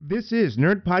This is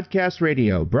Nerd Podcast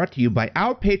Radio, brought to you by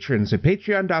our patrons at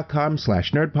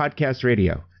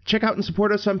patreon.com/nerdpodcastradio. Check out and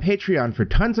support us on Patreon for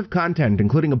tons of content,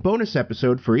 including a bonus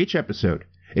episode for each episode.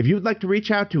 If you would like to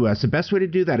reach out to us, the best way to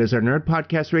do that is our Nerd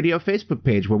Podcast Radio Facebook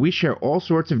page, where we share all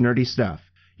sorts of nerdy stuff.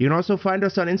 You can also find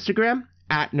us on Instagram,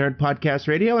 @Nerd Podcast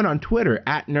Radio, and on Twitter,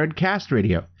 @Nerdcast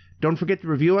Radio. Don't forget to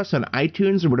review us on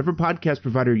iTunes or whatever podcast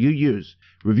provider you use.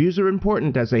 Reviews are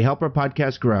important as they help our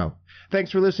podcast grow. Thanks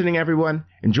for listening, everyone.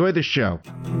 Enjoy the show.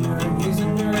 He's a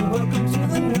nerd, welcome to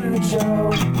the Nerd Show.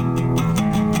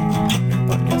 Nerd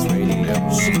Podcast Radio.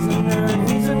 She's a nerd,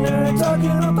 he's a nerd, talking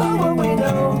about what we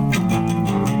know.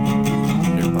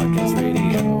 Nerd Podcast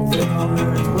Radio. They're all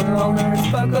nerds, we're all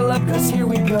nerds, buckle up, cause here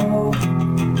we go.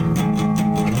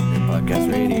 Nerd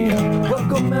Podcast Radio.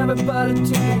 Welcome everybody to the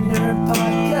Nerd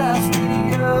Podcast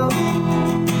Radio.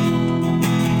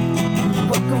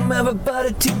 Welcome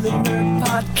everybody to the Nerd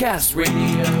Podcast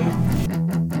Radio.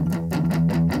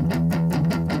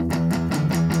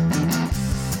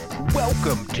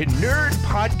 Welcome to Nerd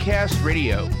Podcast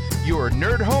Radio, your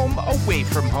nerd home away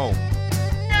from home.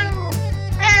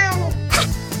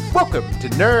 Welcome to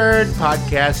Nerd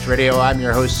Podcast Radio. I'm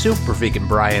your host, Super Vegan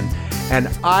Brian, and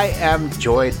I am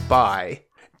joined by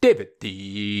David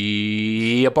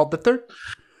Theobald III.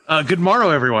 Good morrow,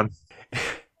 everyone.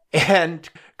 And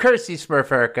Kirsty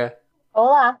Smurfarka.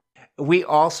 Hola. We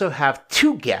also have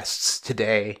two guests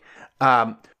today.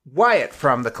 Wyatt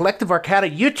from the Collective Arcana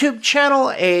YouTube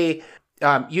channel, a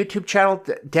YouTube channel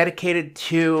dedicated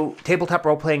to tabletop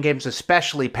role-playing games,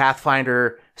 especially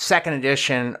Pathfinder 2nd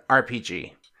Edition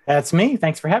RPG. That's me.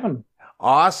 Thanks for having me.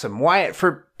 Awesome. Wyatt,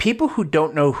 for people who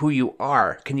don't know who you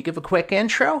are, can you give a quick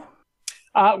intro?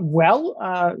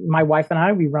 My wife and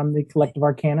I, we run the Collective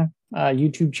Arcana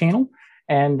YouTube channel,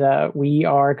 and we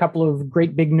are a couple of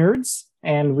great big nerds,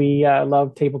 and we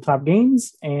love tabletop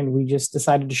games, and we just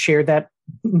decided to share that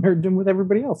nerddom with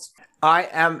everybody else. I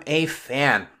am a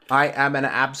fan. I am an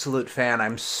absolute fan.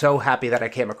 I'm so happy that I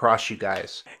came across you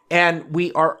guys. And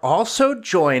we are also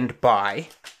joined by,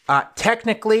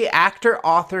 technically, actor,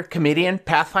 author, comedian,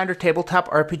 Pathfinder Tabletop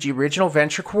RPG Regional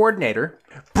Venture Coordinator,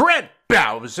 Brent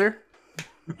Bowser.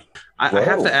 I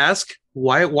have to ask,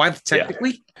 why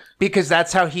technically? Yeah. Because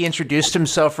that's how he introduced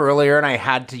himself earlier, and I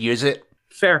had to use it.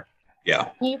 Fair.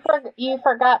 Yeah. You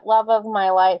forgot love of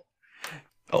my life.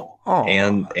 Oh.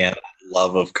 And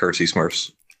love of Kirsty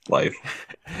Smurf's life.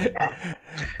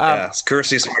 Yes,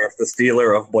 Kirsty Smurf, the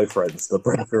stealer of boyfriends, the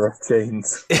breaker of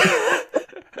chains.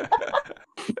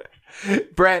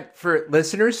 Brent, for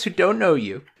listeners who don't know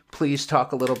you, please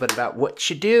talk a little bit about what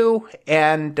you do,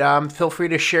 and feel free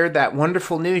to share that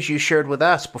wonderful news you shared with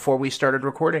us before we started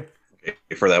recording.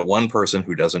 For that one person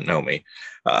who doesn't know me.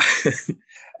 I've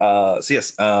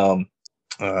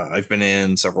been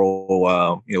in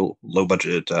several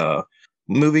low-budget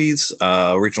movies,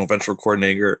 regional venture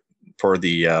coordinator for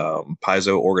the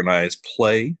Paizo organized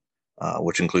play,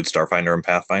 which includes Starfinder and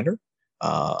Pathfinder.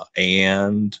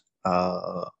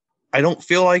 I don't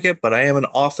feel like it, but I am an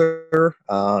author.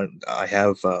 I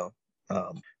have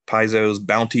Paizo's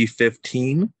Bounty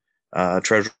 15,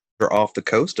 Treasure Off the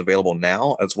Coast, available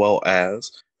now, as well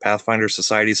as Pathfinder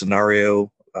Society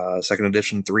Scenario 2nd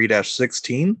Edition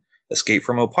 3-16, Escape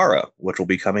from Opara, which will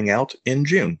be coming out in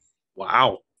June.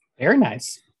 Wow. Very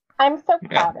nice. I'm so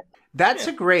proud of it. That's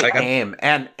a great game,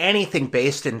 and anything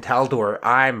based in Taldor,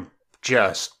 I'm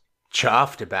just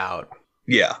chuffed about.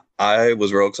 Yeah, I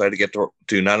was real excited to get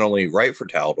to not only write for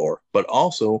Taldor, but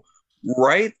also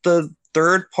write the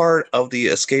third part of the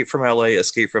Escape from LA,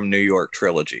 Escape from New York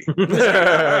trilogy.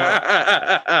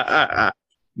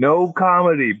 No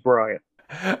comedy, Brian.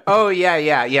 Oh yeah.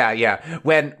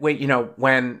 When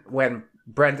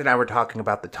Brent and I were talking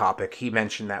about the topic, he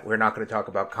mentioned that we're not going to talk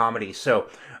about comedy. So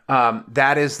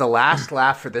that is the last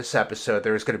laugh for this episode.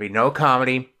 There is going to be no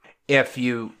comedy. If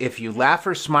you laugh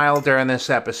or smile during this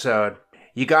episode,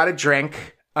 you got to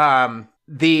drink. Listeners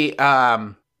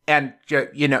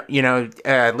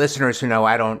who know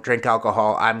I don't drink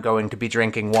alcohol, I'm going to be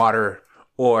drinking water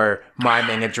or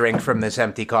miming a drink from this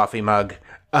empty coffee mug.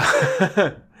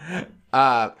 I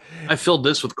filled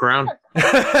this with Crown.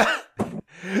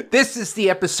 This is the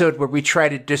episode where we try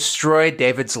to destroy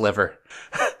David's liver.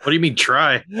 What do you mean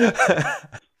try?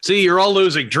 See, you're all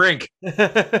losing. Drink.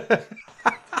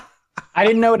 I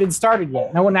didn't know it had started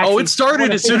yet. No one actually. Oh, it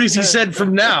started as soon as he said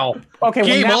from now. Okay,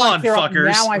 game well, on,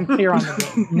 fuckers. Now I'm clear on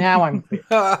the game. Now I'm clear.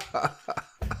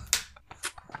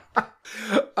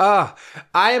 I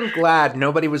am glad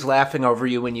nobody was laughing over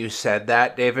you when you said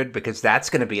that, David, because that's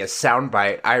going to be a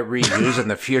soundbite I reuse in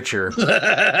the future.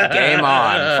 Game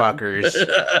on, fuckers.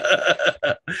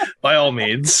 By all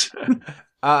means.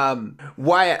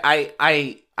 Wyatt,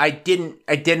 I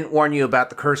didn't warn you about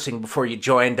the cursing before you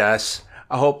joined us.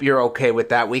 I hope you're okay with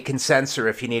that. We can censor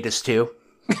if you need us to.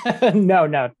 No,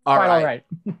 All quite all right.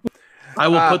 right. I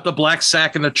will put the black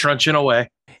sack in the truncheon away.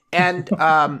 And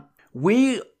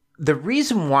the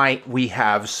reason why we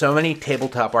have so many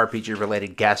tabletop RPG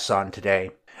related guests on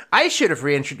today, I should have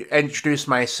introduced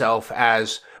myself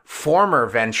as former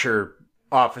venture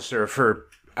officer for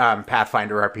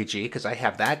Pathfinder RPG, because I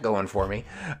have that going for me.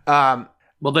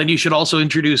 Well, then you should also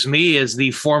introduce me as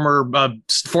the former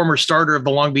starter of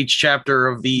the Long Beach chapter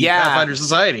of the Pathfinder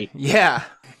Society. Yeah.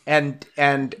 And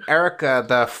Erica,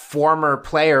 the former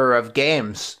player of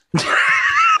games.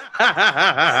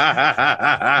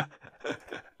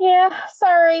 Yeah,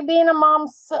 sorry, being a mom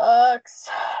sucks.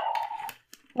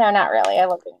 No, not really. I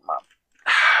love being a mom.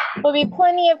 There'll be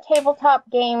plenty of tabletop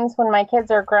games when my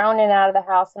kids are grown and out of the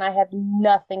house, and I have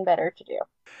nothing better to do.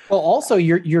 Well, also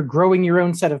you're growing your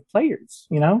own set of players.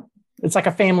 You know, it's like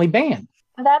a family band.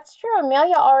 That's true.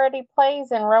 Amelia already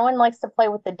plays, and Rowan likes to play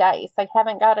with the dice. I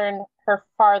haven't gotten her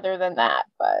farther than that,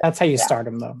 but That's how you start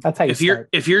them, though. That's how you start.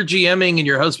 If you're GMing and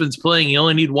your husband's playing, you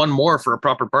only need one more for a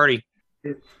proper party.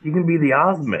 You can be the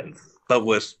Osmonds. But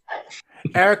with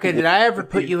Erica, did I ever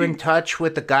put you in touch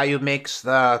with the guy who makes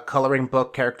the coloring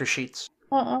book character sheets?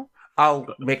 Mm-mm. I'll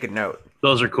make a note.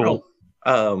 Those are cool.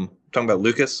 talking about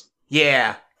Lucas.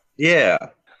 Yeah. Yeah. All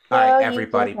Well, right, you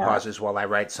everybody did that. pauses while I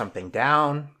write something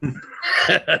down.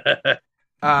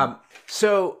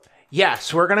 So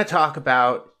we're going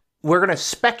to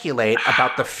speculate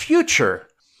about the future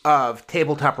of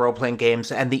tabletop role-playing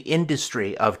games and the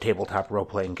industry of tabletop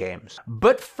role-playing games.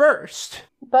 But first,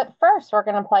 we're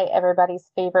going to play everybody's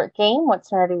favorite game,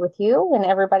 What's Nerdy With You? And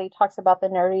everybody talks about the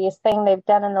nerdiest thing they've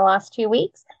done in the last 2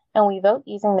 weeks. And we vote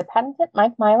using the patented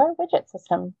Mike Myler widget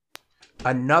system.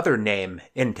 another name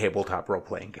in tabletop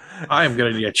role-playing games. I am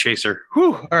going to need a chaser.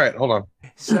 Whew. All right, hold on.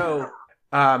 So,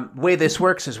 way this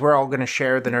works is we're all going to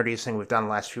share the nerdiest thing we've done the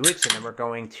last few weeks, and then we're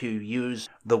going to use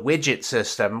the widget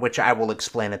system, which I will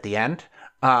explain at the end.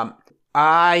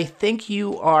 I think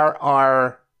you are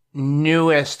our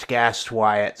newest guest,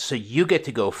 Wyatt, so you get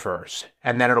to go first,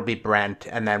 and then it'll be Brent,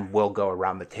 and then we'll go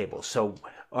around the table. So,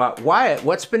 Wyatt,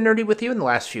 what's been nerdy with you in the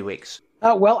last few weeks?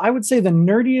 Well, I would say the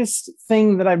nerdiest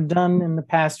thing that I've done in the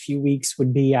past few weeks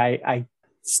would be I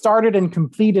started and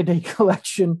completed a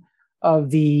collection of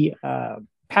the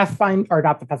Pathfinder, or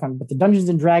not the Pathfinder, but the Dungeons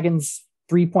and Dragons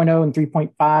 3.0 and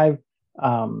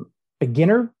 3.5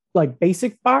 beginner, like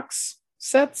basic box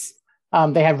sets.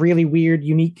 They have really weird,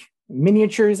 unique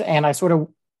miniatures, and I sort of,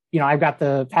 I've got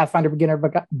the Pathfinder beginner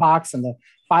box and the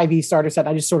 5e starter set.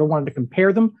 I just sort of wanted to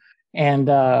compare them, and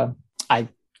I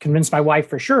convinced my wife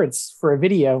for sure it's for a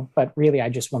video, but really I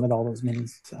just wanted all those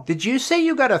minis. So Did you say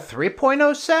you got a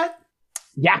 3.0 set?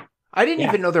 yeah. I didn't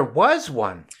even know there was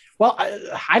one. Well,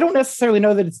 I don't necessarily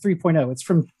know that it's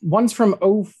 3.0. One's from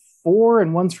 04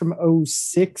 and one's from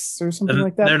 06 or something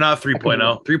like that. They're not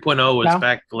 3.0. 3.0 was No?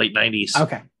 back late 90s.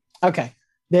 Okay.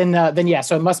 Then yeah,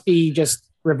 so it must be just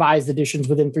revised editions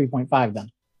within 3.5 then.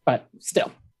 But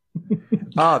still.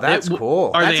 Oh, that's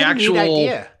cool. Are That's they a neat actual?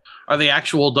 idea. Are they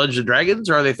actual Dungeons and Dragons,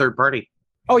 or are they third party?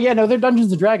 Oh yeah, no, they're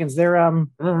Dungeons and Dragons. They're Oh,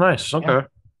 nice. Okay.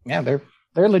 yeah, they're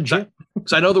legit.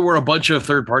 Because I know there were a bunch of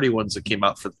third party ones that came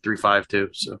out for 3.5 too.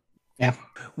 So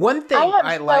One thing I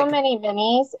have so many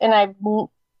minis, and I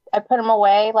put them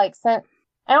away. Like, since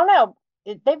I don't know,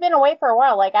 they've been away for a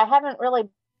while. Like, I haven't really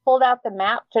pulled out the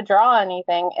map to draw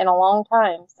anything in a long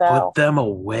time. So put them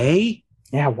away.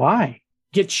 Yeah, why?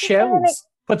 Get shelves.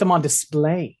 Put them on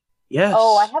display. Yes.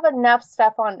 oh, I have enough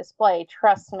stuff on display.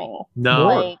 Trust me. No,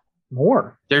 Like,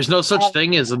 More. there's no such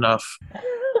thing as enough.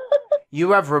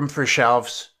 You have room for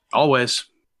shelves. Always.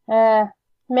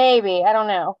 maybe, I don't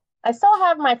know. I still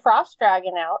have my Frost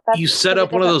Dragon out. You set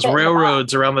up one of those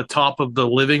railroads around the top of the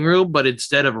living room, but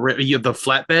instead of you have the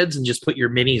flatbeds and just put your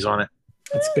minis on it.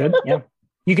 That's good. Yeah.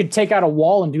 You could take out a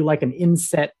wall and do like an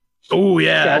inset, Oh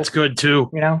yeah, Yeah. that's good too.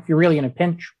 if you're really in a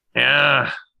pinch.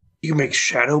 Yeah, You can make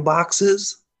shadow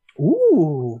boxes.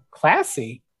 Ooh,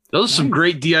 classy. those are some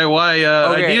great DIY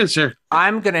Okay. ideas here.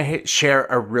 I'm going to share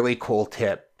a really cool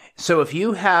tip. So if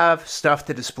you have stuff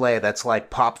to display that's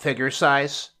like pop figure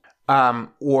size,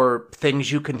 or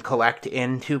things you can collect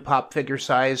into pop figure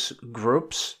size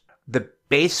groups, the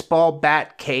baseball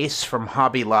bat case from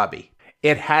Hobby Lobby.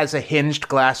 It has a hinged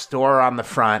glass door on the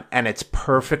front, and it's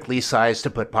perfectly sized to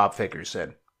put pop figures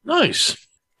in. Nice.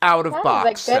 out of That is a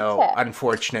box. good So tip.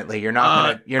 unfortunately, you're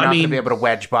not gonna be able to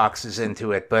wedge boxes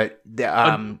into it. But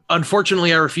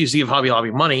Unfortunately, I refuse to give Hobby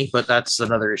Lobby money, but that's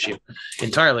another issue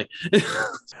entirely.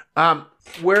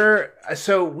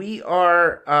 we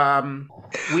are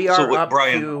up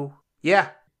Brian, to yeah.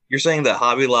 you're saying that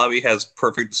Hobby Lobby has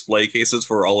perfect display cases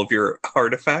for all of your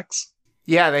artifacts?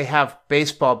 Yeah, they have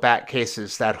baseball bat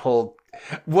cases that hold.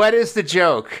 What is the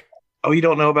joke? Oh, you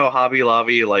don't know about Hobby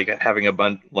Lobby, like having a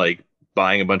bunch, like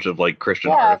buying a bunch of like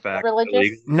Christian artifacts?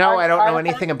 religious. No, I don't know artifacts?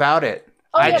 anything about it.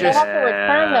 Oh, I yeah, they just- have to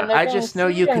return them. They're I being just know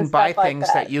you sued and can buy stuff like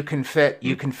things that you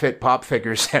can fit pop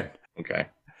figures in. Okay.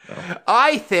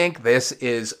 I think this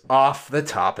is off the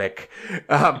topic.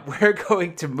 We're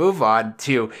going to move on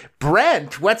to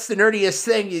Brent. What's the nerdiest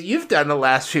thing you've done the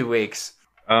last few weeks?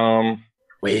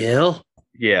 Well,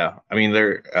 Yeah, I mean,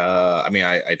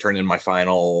 I turned in my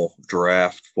final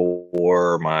draft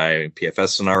for my PFS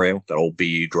scenario that'll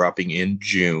be dropping in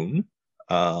June.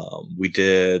 We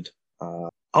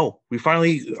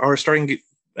finally are starting to get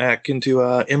back into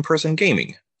in-person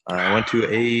gaming. I went to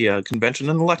a convention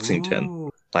in Lexington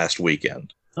last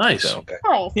weekend. nice. So,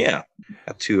 Nice. yeah,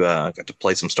 got to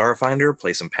play some Starfinder,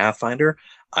 play some Pathfinder.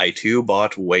 I too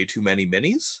bought way too many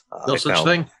minis. No such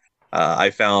thing. I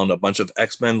found a bunch of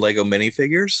X-Men Lego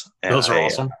minifigures. and Those are I,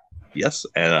 awesome. Yes,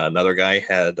 and another guy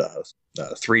had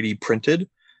 3D printed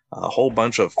a whole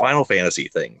bunch of Final Fantasy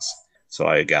things. So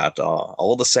I got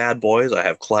all the sad boys. I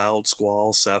have Cloud,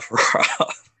 Squall,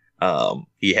 Sephiroth.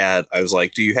 I was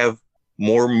like, do you have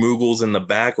more Moogles in the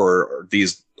back, or are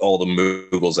these all the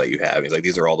Moogles that you have? He's like,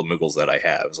 these are all the Moogles that I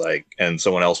have. It's like, and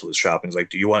someone else was shopping. He's like,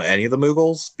 do you want any of the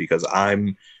Moogles? Because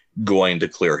I'm going to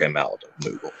clear him out of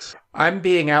Moogles. I'm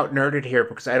being out nerded here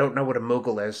because I don't know what a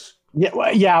Moogle is.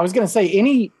 Yeah, I was going to say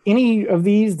any of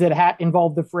these that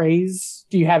involve the phrase,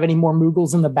 do you have any more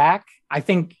Moogles in the back? I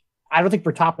don't think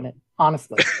we're topping it,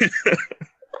 honestly.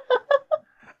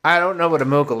 I don't know what a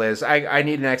Moogle is. I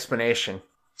need an explanation.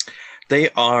 They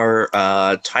are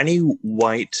tiny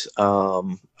white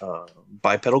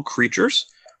bipedal creatures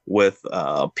with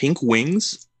pink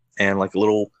wings and like a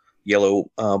little yellow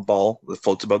ball that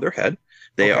floats above their head.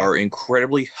 They are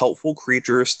incredibly helpful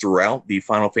creatures throughout the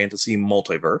Final Fantasy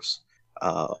multiverse.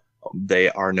 They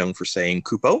are known for saying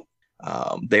Kupo.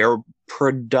 They are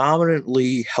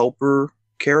predominantly helper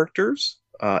characters,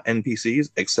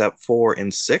 NPCs, except for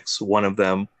in 6, one of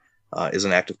them is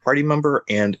an active party member,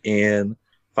 and in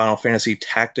Final Fantasy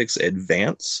Tactics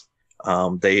Advance,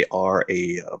 they are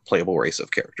a playable race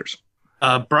of characters.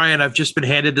 Brian, I've just been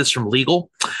handed this from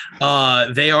Legal.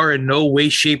 They are in no way,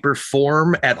 shape, or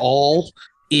form at all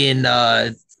in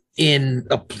an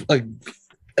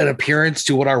appearance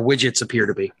to what our widgets appear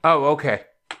to be. Oh, okay.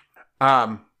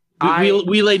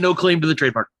 We lay no claim to the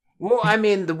trademark. Well, I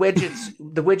mean, the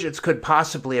widgets could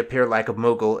possibly appear like a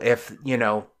Moogle if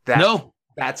that. No.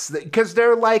 That's because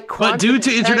they're like. But due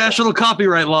to international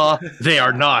copyright law, they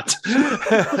are not.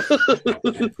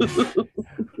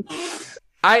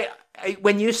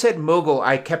 When you said Moogle,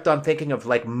 I kept on thinking of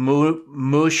like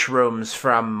mushrooms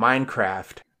from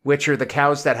Minecraft, which are the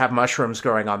cows that have mushrooms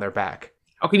growing on their back.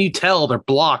 How can you tell? They're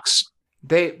blocks.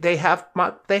 They have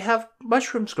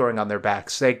mushrooms growing on their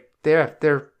backs.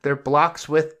 They're blocks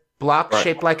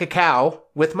shaped like a cow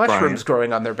with mushrooms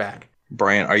growing on their back.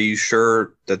 Brian, are you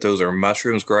sure that those are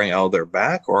mushrooms growing out of their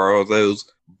back, or are those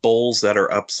bowls that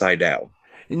are upside down?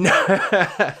 No,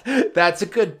 that's a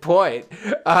good point.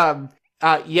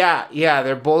 Yeah,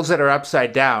 they're bowls that are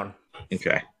upside down.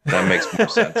 Okay, that makes more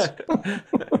sense.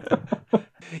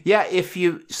 Yeah,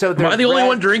 am I the only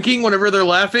one drinking whenever they're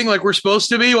laughing like we're supposed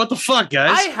to be? What the fuck,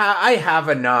 guys? I have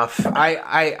enough.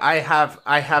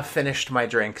 I have finished my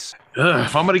drinks.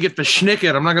 If I'm gonna get the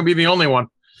schnicket, I'm not gonna be the only one.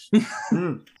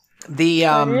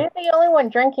 You're the only one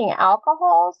drinking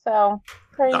alcohol, so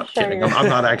pretty Not sure kidding. I'm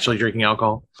not actually drinking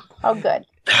alcohol. Oh, good.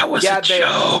 That was a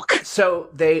joke. So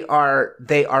they are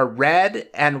red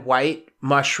and white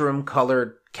mushroom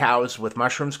colored cows with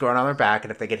mushrooms growing on their back, and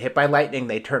if they get hit by lightning,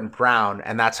 they turn brown,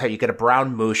 and that's how you get a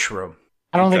brown mushroom.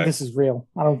 I don't think this is real.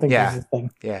 I don't think this is a thing.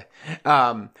 Yeah.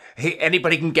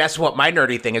 Anybody can guess what my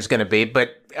nerdy thing is going to be, but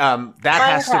that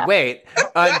has to wait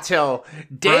until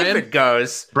David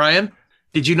goes. Brian,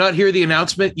 did you not hear the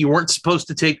announcement? You weren't supposed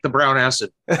to take the brown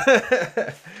acid.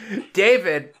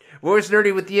 David, what was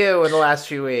nerdy with you in the last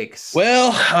few weeks?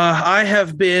 Well, I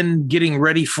have been getting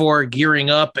ready for gearing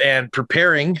up and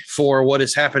preparing for what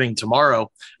is happening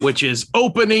tomorrow, which is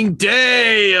opening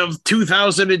day of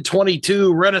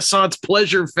 2022 Renaissance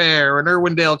Pleasure Fair in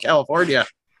Irwindale, California.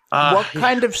 What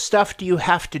kind of stuff do you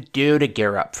have to do to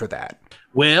gear up for that?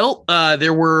 Well,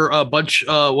 there were a bunch.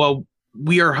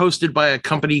 we are hosted by a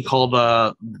company called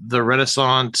the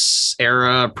Renaissance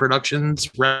Era Productions,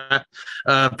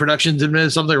 Productions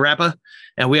and something RAPA,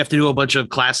 and we have to do a bunch of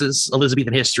classes: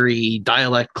 Elizabethan history,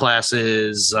 dialect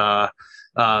classes,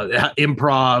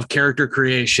 improv, character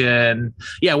creation.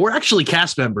 Yeah, we're actually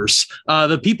cast members.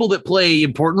 The people that play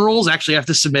important roles actually have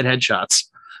to submit headshots.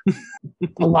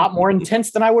 A lot more intense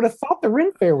than I would have thought the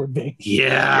Ren Fair would be.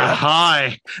 Yeah,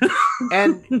 hi.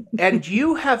 and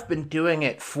you have been doing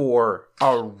it for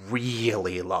a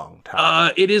really long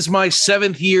time. It is my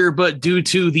 7th year, but due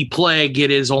to the plague, it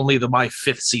is only my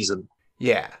 5th season.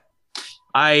 Yeah.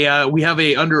 We have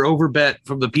a under-over bet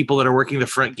from the people that are working the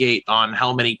front gate on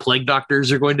how many plague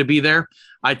doctors are going to be there.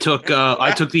 I took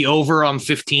the over on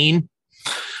 15.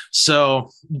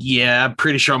 So yeah, I'm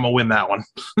pretty sure I'm gonna win that one.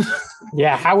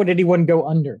 Yeah, how would anyone go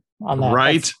under on that?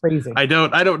 Right? That's crazy. I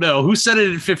don't know who said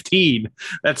it at 15.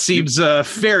 That seems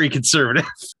very conservative.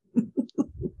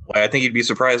 I think you'd be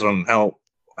surprised on how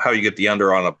you get the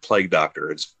under on a plague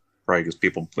doctor. It's probably because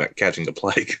people catching the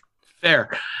plague. Fair.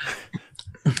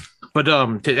 But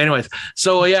anyways,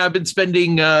 so yeah, I've been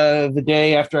spending the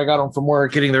day after I got home from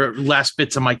work getting the last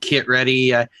bits of my kit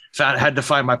ready. I had to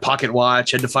find my pocket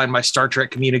watch, had to find my Star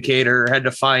Trek communicator, had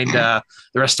to find the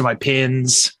rest of my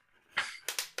pins.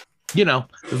 You know,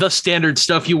 the standard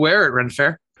stuff you wear at Ren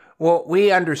Fair. Well,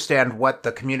 we understand what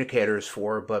the communicator is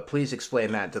for, but please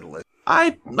explain that to the listeners.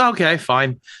 Okay,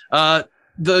 fine.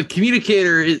 The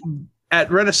communicator at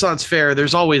Renaissance Fair,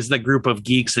 there's always the group of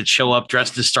geeks that show up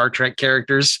dressed as Star Trek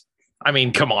characters. I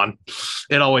mean, come on.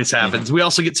 It always happens. We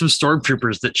also get some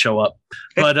stormtroopers that show up.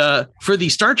 But for the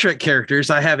Star Trek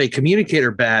characters, I have a communicator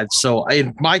badge. So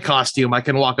in my costume, I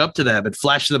can walk up to them and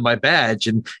flash them my badge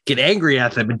and get angry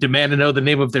at them and demand to know the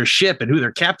name of their ship and who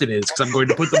their captain is because I'm going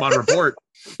to put them on report.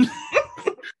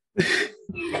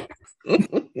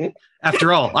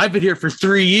 After all, I've been here for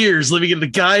 3 years living in the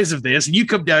guise of this, and you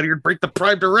come down here and break the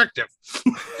Prime Directive.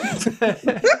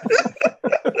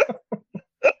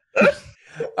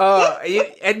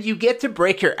 And you get to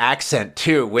break your accent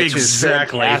too, which is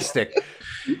fantastic.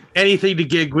 Anything to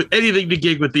gig with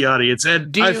the audience.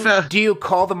 And do you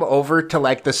call them over to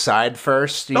like the side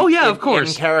first? Of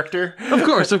course. In character, of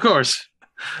course.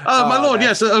 My lord,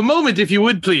 yes, a moment, if you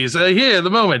would, please. Here,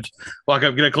 the moment. Walk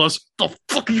up, get close. What the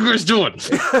fuck are you guys doing?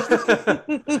 I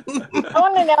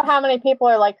want to know how many people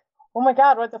are like, oh my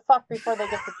God, what the fuck, before they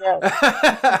get the joke.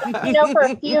 You know, for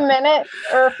a few minutes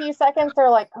or a few seconds, they're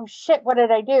like, oh shit, what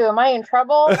did I do? Am I in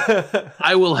trouble?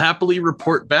 I will happily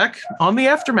report back on the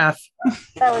aftermath.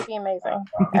 That would be amazing.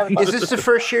 Is this the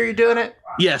first year you're doing it?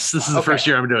 Yes, this is the first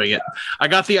year I'm doing it. I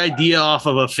got the idea off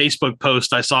of a Facebook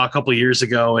post I saw a couple of years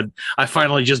ago, and I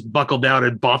finally just buckled down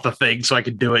and bought the thing so I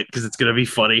could do it because it's going to be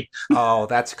funny. Oh,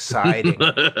 that's exciting.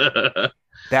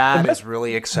 That is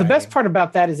really exciting. The best part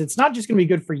about that is it's not just going to be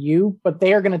good for you, but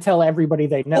they are going to tell everybody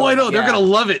they know. Oh, I know. They're going to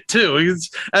love it, too.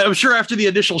 I'm sure after the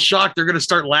initial shock, they're going to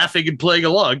start laughing and playing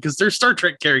along because they're Star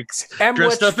Trek characters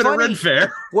dressed up in a Ren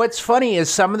Fair. What's funny is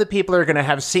some of the people are going to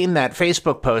have seen that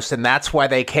Facebook post, and that's why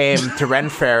they came to Ren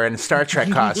Fair in Star Trek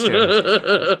costumes.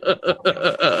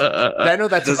 I know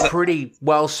that's a pretty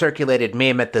well-circulated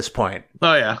meme at this point.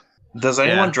 Oh, yeah. Does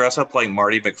anyone dress up like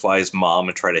Marty McFly's mom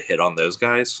and try to hit on those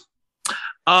guys?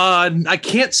 I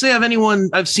can't say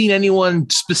I've seen anyone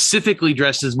specifically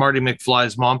dressed as Marty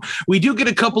McFly's mom. We do get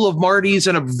a couple of Martys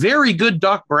and a very good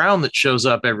Doc Brown that shows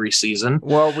up every season.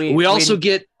 Well, we also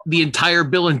get the entire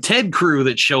Bill and Ted crew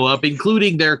that show up,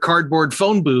 including their cardboard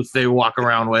phone booth they walk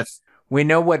around with. We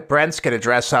know what Brent's going to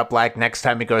dress up like next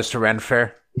time he goes to Ren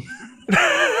Fair.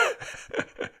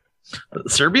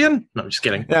 Serbian? No, I'm just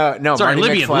kidding. No. Sorry,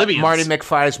 Marty Libyan. Marty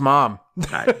McFly's mom.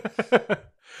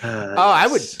 I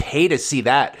would pay to see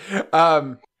that.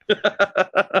 I'm to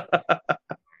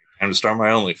start my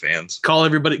OnlyFans. Call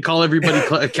everybody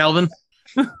Calvin.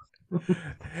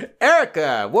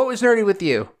 Erica, what was nerdy with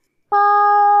you?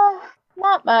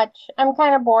 Not much. I'm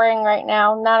kind of boring right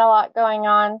now. Not a lot going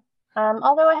on.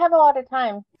 Although I have a lot of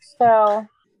time. So,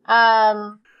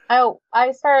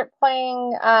 I started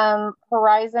playing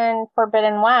Horizon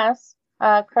Forbidden West.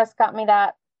 Chris got me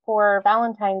that for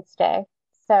Valentine's Day.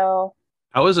 So,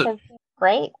 how is it?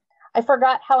 Great. I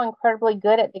forgot how incredibly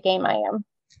good at the game I am.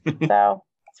 So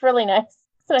it's really nice.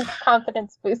 It's a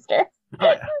confidence booster. Oh,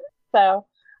 yeah. So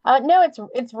no,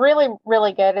 it's really,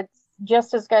 really good. It's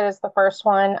just as good as the first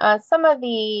one. Some of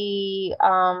the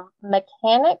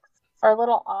mechanics are a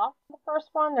little off the first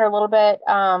one. They're a little bit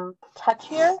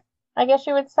touchier, I guess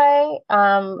you would say.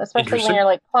 Especially when you're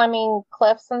like climbing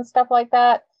cliffs and stuff like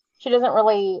that. She doesn't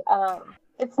really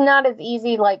it's not as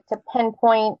easy like to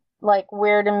pinpoint like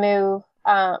where to move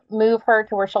her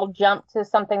to where she'll jump to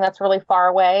something that's really far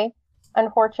away.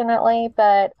 unfortunately.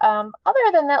 But other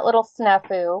than that little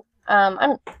snafu,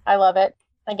 I love it.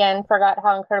 Again, forgot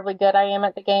how incredibly good I am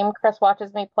at the game. Chris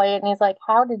watches me play it, and he's like,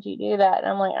 "How did you do that?"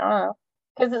 And I'm like, "I don't know,"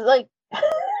 because it's like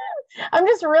I'm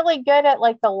just really good at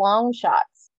like the long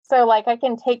shots. So like I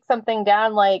can take something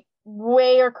down like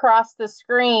way across the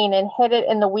screen and hit it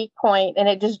in the weak point, and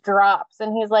it just drops.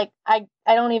 And he's like, "I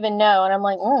don't even know," and I'm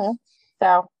like,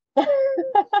 So.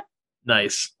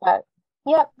 Nice. But,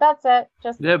 yep, that's it.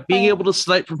 Just Yeah, being playing. able to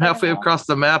snipe from halfway across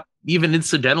the map, even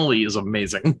incidentally, is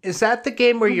amazing. Is that the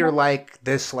game where you're like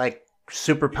this like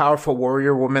super powerful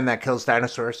warrior woman that kills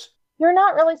dinosaurs? You're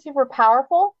not really super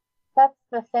powerful. That's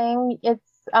the thing.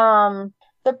 It's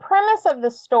the premise of the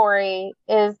story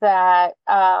is that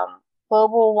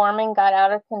global warming got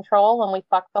out of control and we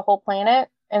fucked the whole planet.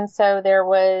 And so there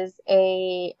was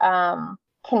a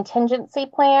contingency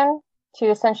plan to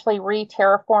essentially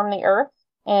re-terraform the Earth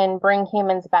and bring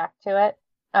humans back to it.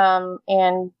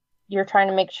 And you're trying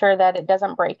to make sure that it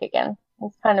doesn't break again.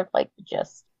 It's kind of like the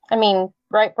gist. I mean,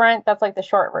 right, Brent? That's like the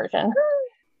short version.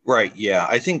 Right, yeah.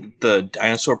 I think the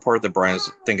dinosaur part that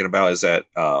Brian's thinking about is that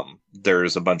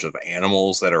there's a bunch of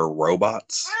animals that are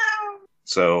robots.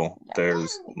 So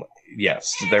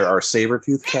yes, there are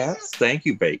saber-toothed cats. Thank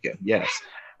you, Bacon. Yes.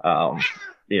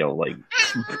 Like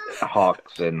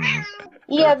hawks and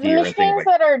Yeah, the deer and things machines like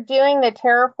that are doing the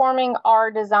terraforming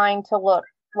are designed to look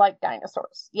like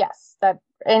dinosaurs. Yes, that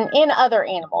and in other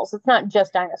animals. It's not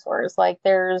just dinosaurs. Like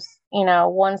there's,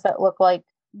 ones that look like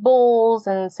bulls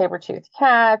and saber-toothed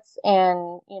cats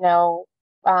and,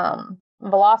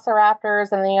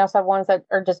 velociraptors, and then you also have ones that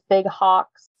are just big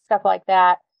hawks, stuff like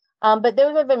that. But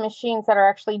those are the machines that are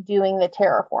actually doing the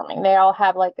terraforming. They all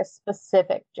have like a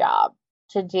specific job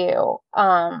to do.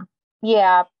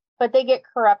 Yeah, but they get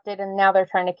corrupted and now they're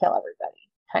trying to kill everybody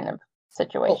kind of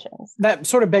situations. That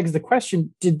sort of begs the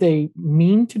question, did they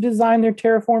mean to design their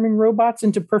terraforming robots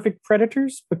into perfect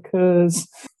predators? Because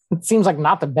it seems like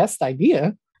not the best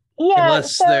idea. Yeah,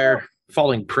 Unless they're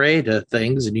falling prey to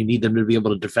things and you need them to be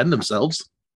able to defend themselves.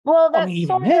 Well, I that's mean, even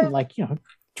sort then, of, like, Yeah,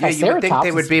 you would think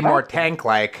they would be more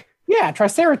tank-like. Yeah,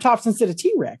 Triceratops instead of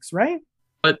T-Rex, right?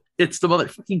 But it's the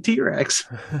motherfucking T-Rex.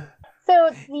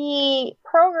 So the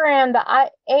program,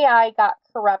 the AI got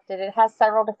corrupted. It has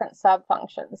several different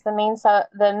sub-functions.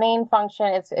 The main function,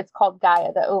 it's called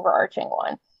Gaia, the overarching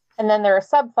one. And then there are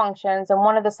sub-functions, and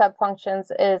one of the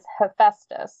sub-functions is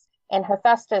Hephaestus. And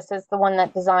Hephaestus is the one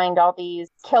that designed all these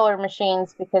killer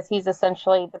machines because he's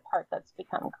essentially the part that's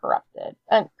become corrupted,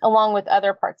 and along with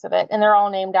other parts of it. And they're all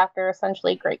named after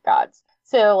essentially Greek gods.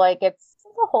 So, like, it's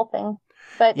a whole thing.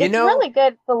 But it's really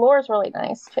good. The lore is really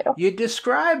nice, too. You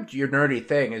described your nerdy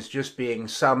thing as just being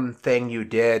something you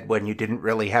did when you didn't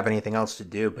really have anything else to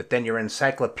do, but then your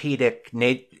encyclopedic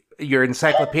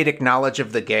knowledge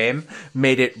of the game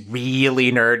made it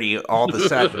really nerdy all of a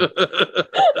sudden.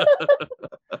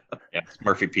 Yeah,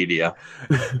 Smurfypedia.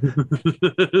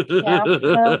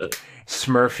 Yeah.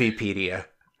 Smurfypedia.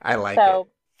 I like it.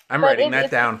 I'm writing that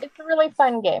down. It's a really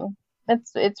fun game.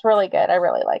 It's really good. I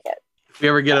really like it. If you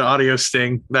ever get an audio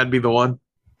sting, that'd be the one.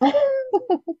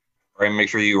 Right, make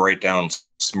sure you write down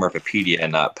Smurfypedia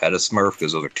and not Petasmurf,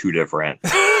 because those are two different.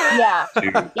 Yeah.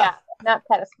 Yeah. Not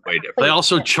Petasmurf. Way different. They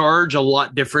also charge a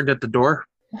lot different at the door.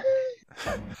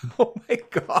 Oh my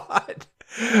god.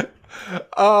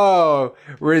 Oh,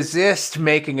 resist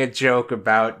making a joke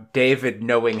about David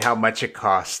knowing how much it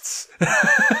costs. I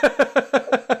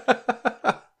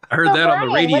heard that on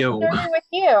the radio. What's nerdy with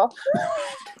you?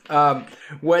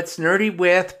 What's nerdy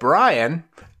with Brian,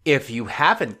 if you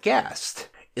haven't guessed,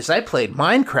 is I played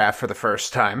Minecraft for the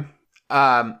first time.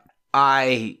 Heather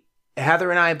and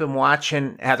I have been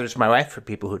watching. Heather's my wife, for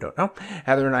people who don't know.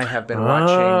 Heather and I have been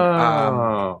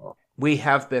watching. We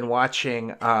have been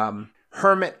watching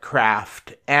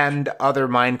Hermitcraft and other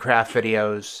Minecraft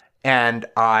videos, and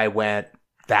I went,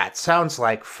 that sounds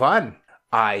like fun.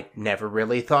 I never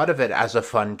really thought of it as a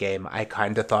fun game. I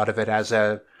kind of thought of it as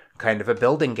a kind of a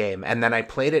building game. And then I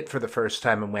played it for the first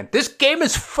time and went, this game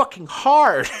is fucking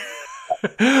hard.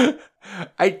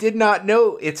 I did not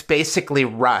know it's basically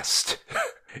Rust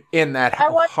in that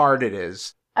how hard it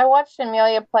is. I watched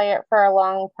Amelia play it for a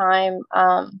long time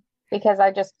because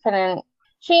I just couldn't.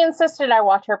 She insisted I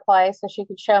watch her play so she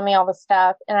could show me all the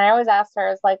stuff. And I always asked her,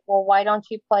 I was like, well, why don't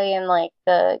you play in like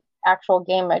the actual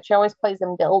game mode? She always plays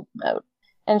in build mode.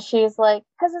 And she's like,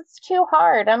 because it's too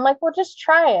hard. I'm like, well, just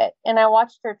try it. And I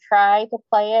watched her try to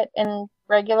play it in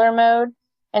regular mode.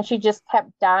 And she just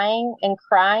kept dying and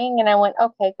crying. And I went,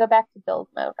 okay, go back to build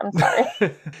mode. I'm sorry.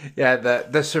 Yeah,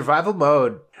 the survival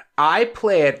mode, I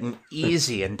play it in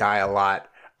easy and die a lot.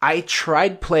 I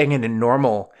tried playing it in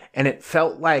normal, and it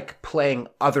felt like playing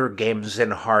other games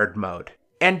in hard mode.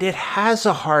 And it has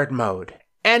a hard mode.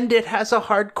 And it has a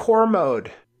hardcore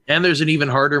mode. And there's an even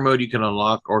harder mode you can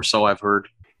unlock, or so I've heard.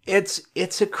 It's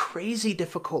a crazy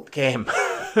difficult game.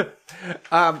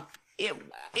 I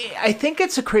think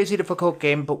it's a crazy difficult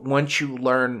game, but once you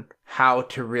learn how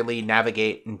to really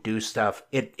navigate and do stuff,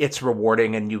 it's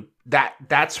rewarding, and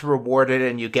that's rewarded,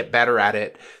 and you get better at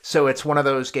it. So it's one of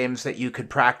those games that you could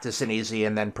practice in easy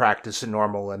and then practice in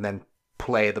normal and then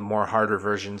play the more harder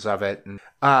versions of it. And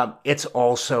it's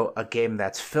also a game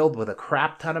that's filled with a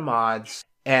crap ton of mods,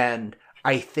 and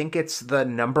I think it's the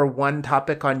 #1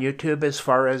 topic on YouTube as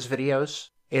far as videos.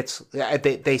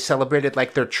 They celebrated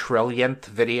like their trillionth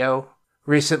video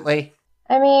recently.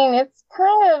 I mean, it's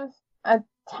kind of a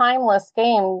timeless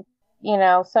game. You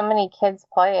know, so many kids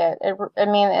play it.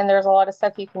 And there's a lot of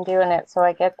stuff you can do in it, so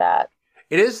I get that.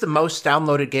 It is the most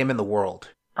downloaded game in the world.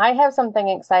 I have something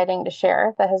exciting to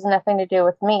share that has nothing to do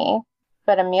with me,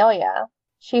 but Amelia.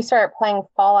 She started playing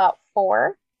Fallout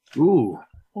 4. Ooh.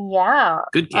 Yeah.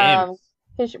 Good game.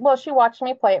 She watched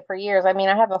me play it for years. I mean,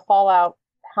 I have a Fallout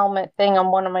helmet thing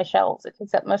on one of my shelves. It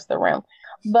takes up most of the room.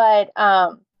 But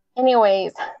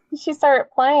anyways, she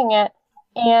started playing it,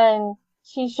 and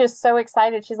she's just so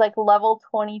excited. She's like level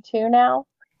 22 now.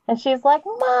 And she's like,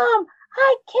 Mom,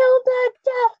 I killed a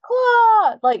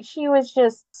Deathclaw! Like, she was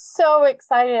just so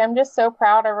excited. I'm just so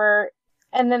proud of her.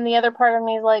 And then the other part of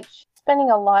me is like, she's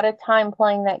spending a lot of time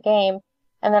playing that game.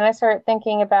 And then I started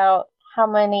thinking about how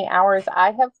many hours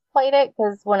I have played it,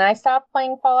 because when I stopped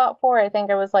playing Fallout 4, I think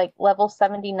I was like level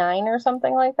 79 or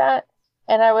something like that.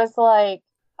 And I was like,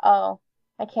 oh,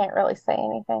 I can't really say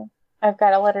anything. I've got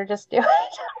to let her just do it.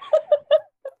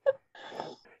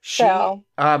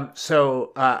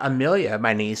 Amelia,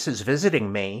 my niece, is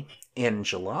visiting me in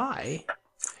July,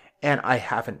 and I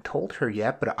haven't told her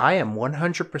yet, but I am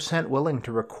 100% willing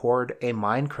to record a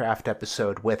Minecraft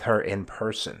episode with her in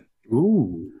person.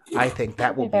 Ooh. I think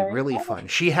that will be really fun.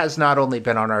 She has not only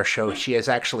been on our show, she has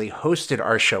actually hosted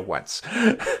our show once.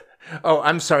 Oh,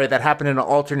 I'm sorry. That happened in an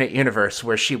alternate universe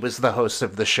where she was the host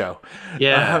of the show.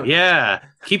 Yeah.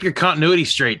 Keep your continuity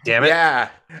straight, damn it. Yeah.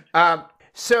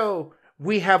 So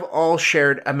we have all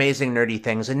shared amazing nerdy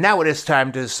things, and now it is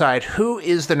time to decide who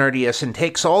is the nerdiest and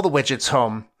takes all the widgets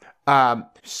home.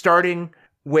 Starting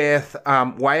with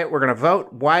Wyatt, we're going to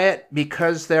vote. Wyatt,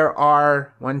 because there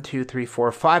are 1, 2, 3,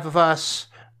 4, 5 of us,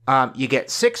 you get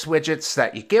 6 widgets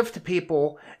that you give to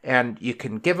people, and you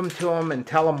can give them to them and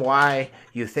tell them why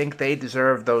you think they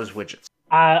deserve those widgets.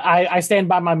 I stand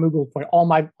by my Moogle point. All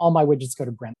my widgets go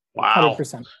to Brent. Wow.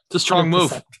 100%. It's a strong 100%.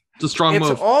 Move. It's a strong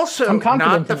move. It's also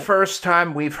not the first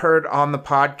time we've heard on the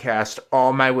podcast,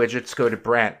 all my widgets go to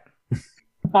Brent.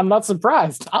 I'm not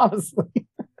surprised, honestly.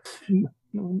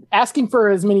 Asking for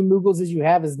as many Moogles as you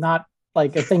have is not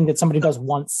like a thing that somebody does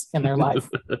once in their life.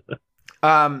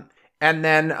 And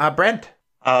then Brent.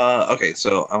 Okay,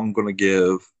 so I'm going to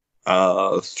give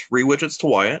 3 widgets to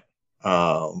Wyatt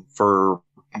for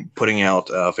putting out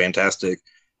fantastic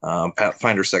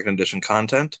Pathfinder 2nd Edition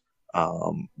content.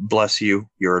 Bless you.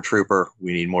 You're a trooper.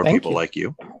 We need more people like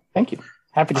you. Thank you.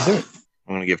 Happy to do it.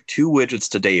 I'm going to give 2 widgets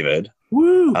to David.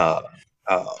 Woo!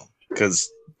 Because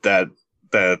that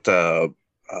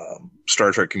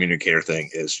Star Trek communicator thing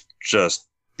is just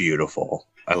beautiful.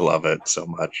 I love it so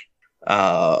much.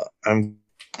 And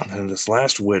this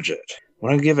last widget, I'm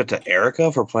going to give it to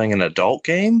Erica for playing an adult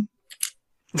game.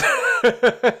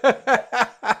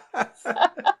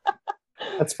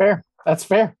 That's fair. That's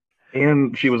fair.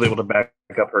 And she was able to back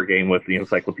up her game with the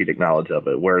encyclopedic knowledge of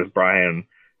it, whereas Brian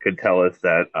could tell us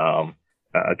that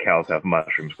cows have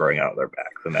mushrooms growing out of their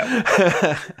backs, and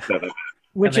that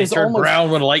which is almost brown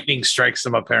when lightning strikes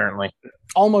them, apparently.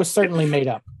 Almost certainly made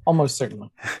up. Almost certainly.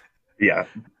 Yeah,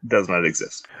 does not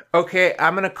exist. Okay,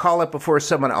 I'm going to call it before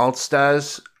someone else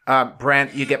does.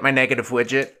 Brent, you get my negative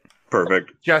widget.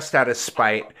 Perfect. Just out of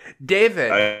spite.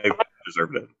 David. I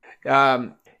deserved it.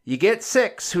 You get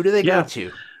 6. Who do they go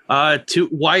to?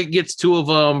 Wyatt gets 2 of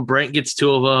them, Brent gets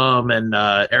 2 of them, and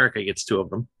Erica gets 2 of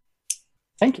them.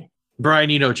 Thank you. Brian,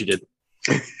 you know what you did.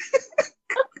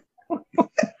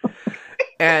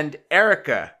 And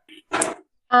Erica.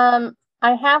 I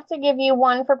have to give you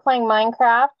 1 for playing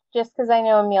Minecraft, just because I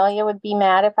know Amelia would be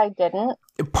mad if I didn't.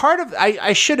 Part of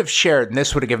I should have shared, and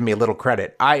this would have given me a little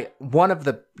credit. One of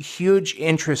the huge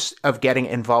interests of getting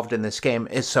involved in this game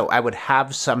is so I would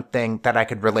have something that I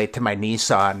could relate to my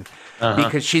niece on,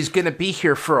 because she's going to be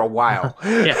here for a while.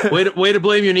 Yeah, way to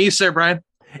blame your niece there, Brian.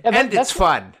 And it's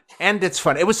fun. And it's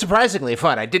fun. It was surprisingly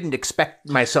fun. I didn't expect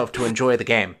myself to enjoy the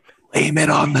game. Blame it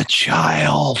on the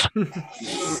child.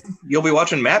 You'll be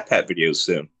watching MatPat videos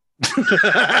soon.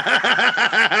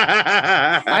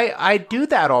 I do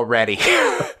that already.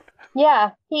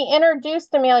 Yeah, he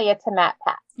introduced Amelia to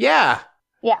MatPat. Yeah.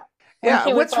 Yeah. And Yeah. she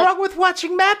was What's like- wrong with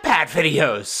watching MatPat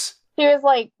videos? She was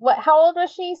like, what? How old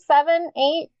was she? 7,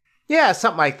 8? Yeah,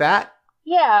 something like that.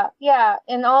 Yeah, yeah.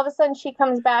 And all of a sudden she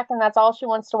comes back and that's all she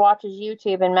wants to watch is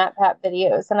YouTube and MatPat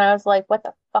videos. And I was like, what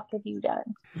the fuck have you done?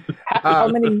 How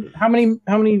many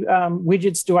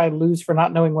widgets do I lose for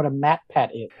not knowing what a MatPat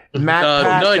is?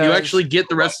 MatPat None. You does- actually get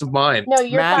the rest of mine. No,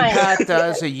 you're fine. MatPat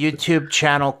does a YouTube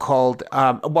channel called,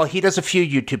 well, he does a few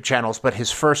YouTube channels, but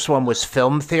his first one was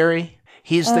Film Theory.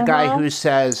 He's the guy who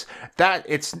says that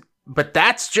but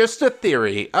that's just a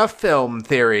theory, a film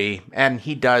theory. And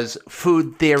he does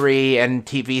food theory and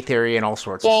TV theory and all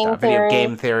sorts Game of stuff. Video theory.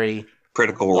 game theory.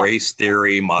 Critical race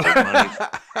theory, modern money.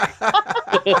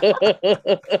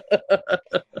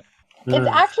 It's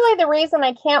actually the reason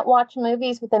I can't watch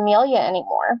movies with Amelia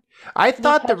anymore. I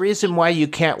thought the Because- reason why you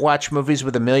can't watch movies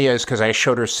with Amelia is because I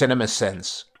showed her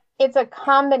CinemaSins. It's a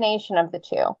combination of the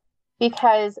two.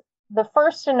 Because the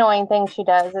first annoying thing she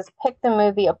does is pick the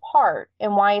movie apart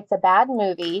and why it's a bad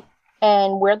movie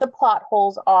and where the plot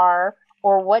holes are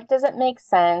or what doesn't make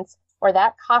sense or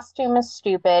that costume is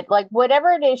stupid. Like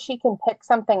whatever it is, she can pick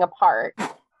something apart.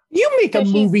 You make a So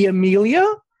she's- movie, Amelia.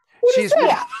 She's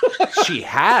Yeah. she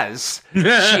has.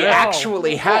 She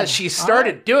actually has. She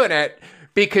started doing it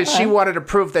because she wanted to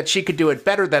prove that she could do it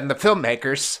better than the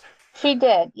filmmakers. She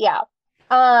did, yeah.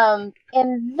 And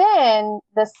then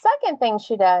the second thing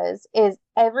she does is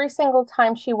every single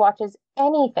time she watches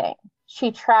anything,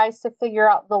 she tries to figure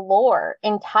out the lore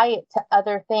and tie it to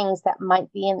other things that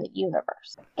might be in the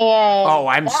universe. And Oh,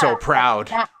 I'm so that's proud.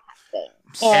 that thing.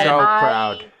 So And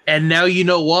proud. And now you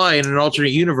know why in an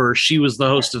alternate universe she was the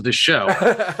host of the show.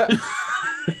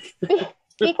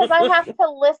 Because I have to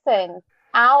listen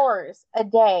hours a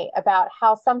day about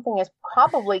how something is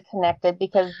probably connected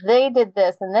because they did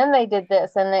this and then they did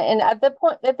this and at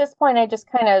this point I just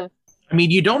kind of I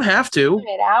mean, you don't have to. tune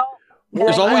it out.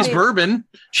 There's And I always mean, bourbon.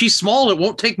 She's small. It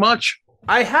won't take much.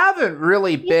 I haven't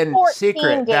really he's been 14, secret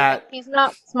David. that He's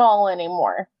not small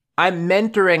anymore. I'm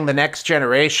mentoring the next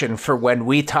generation for when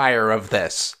we tire of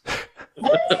this.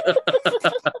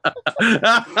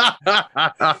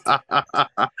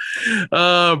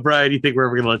 Oh, Brian, you think we're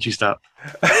ever going to let you stop?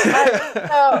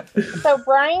 So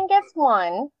Brian gets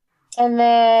 1, and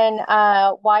then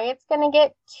Wyatt's gonna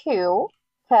get 2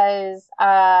 because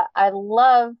I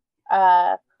love.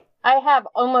 I have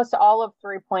almost all of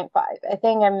 3.5. I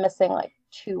think I'm missing like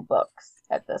 2 books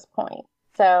at this point.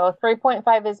 So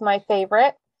 3.5 is my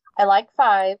favorite. I like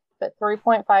 5, but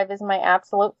 3.5 is my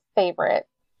absolute favorite.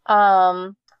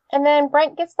 And then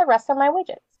Brent gets the rest of my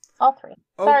widgets, all 3.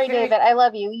 Sorry, Okay. David, I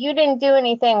love you. You didn't do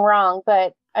anything wrong,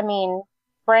 but I mean,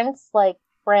 Brent's like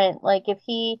Brent. Like if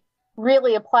he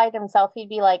really applied himself, he'd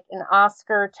be like an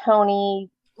Oscar,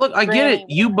 Tony. Look, I get it.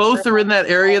 You both are in that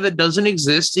area that doesn't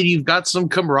exist, and you've got some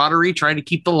camaraderie trying to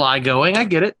keep the lie going. I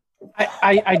get it.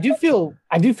 I do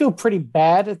feel pretty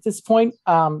bad at this point.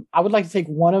 I would like to take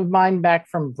one of mine back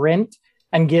from Brent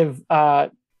and give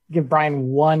Brian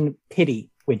 1 pity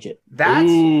widget. That's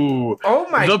Ooh, oh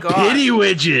my the god. pity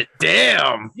widget.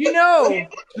 Damn. You know,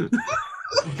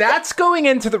 that's going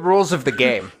into the rules of the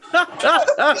game.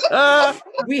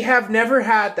 We have never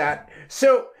had that.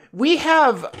 So we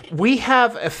have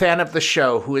a fan of the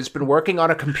show who has been working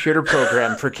on a computer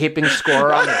program for keeping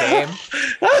score on the game.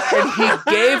 And he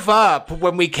gave up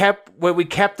when we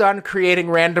kept on creating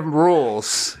random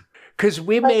rules. Because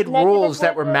we Like made negative rules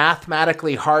that were widget?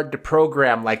 mathematically hard to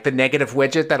program, like the negative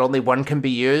widget that only one can be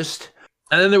used.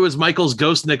 And then there was Michael's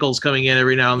ghost nickels coming in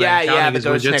every now and then. Yeah, counting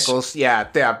the his ghost widgets. nickels. Yeah,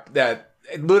 the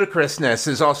ludicrousness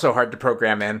is also hard to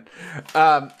program in.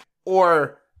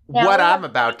 Or Yeah, what we have I'm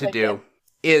about to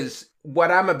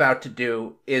do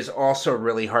is also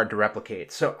really hard to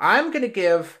replicate. So I'm going to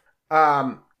give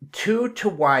 2 to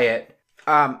Wyatt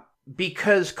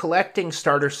because collecting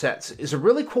starter sets is a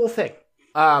really cool thing.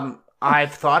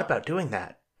 I've thought about doing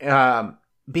that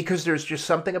because there's just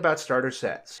something about starter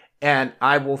sets. And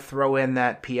I will throw in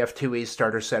that PF2E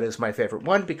starter set as my favorite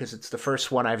one because it's the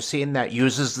first one I've seen that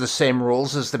uses the same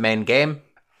rules as the main game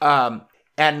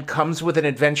and comes with an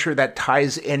adventure that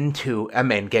ties into a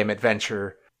main game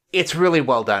adventure. It's really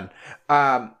well done.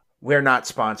 We're not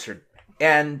sponsored.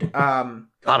 And God,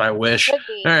 I wish. Could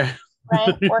be. All right.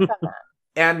 Brent, work on that.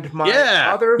 and my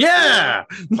Yeah. other Yeah.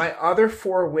 my other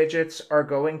 4 widgets are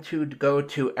going to go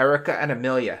to Erica and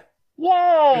Amelia.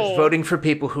 Yay! Voting for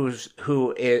people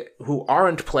who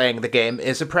aren't playing the game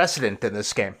is a precedent in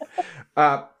this game.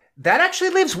 That actually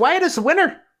leaves Wyatt as the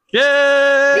winner. Yay!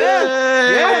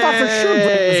 I thought for sure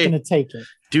Brent was going to take it.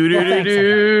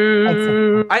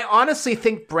 Do. I honestly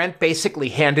think Brent basically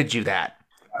handed you that.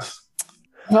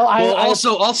 Well,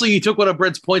 also, you took one of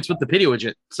Brent's points with the pity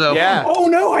widget. So Yeah. Oh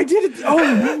no, I did it! Oh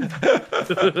no!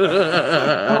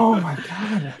 Oh my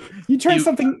god! You turned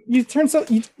something. You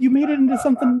made it into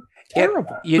something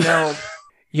terrible.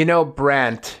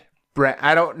 Brent.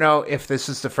 I don't know if this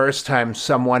is the first time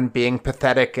someone being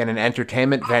pathetic in an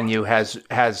entertainment venue has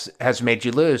made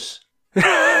you lose.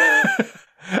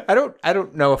 I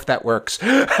don't know if that works.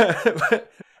 I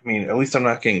mean, at least I'm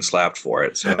not getting slapped for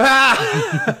it. So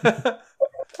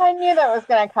I knew that was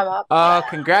going to come up. Oh,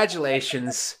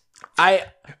 congratulations. I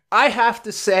have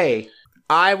to say,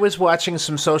 I was watching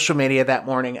some social media that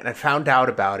morning and I found out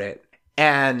about it.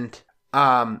 And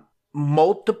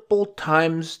multiple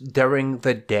times during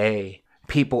the day,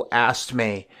 people asked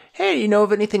me, hey, do you know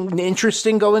of anything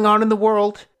interesting going on in the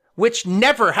world? Which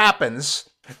never happens.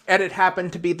 And it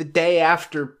happened to be the day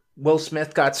after Will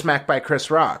Smith got smacked by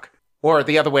Chris Rock. Or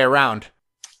the other way around.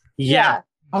 Yeah.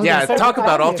 Yeah, talk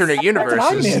about alternate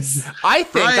universes. I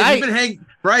think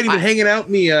Brian, you've been hanging out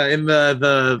in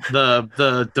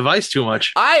the device too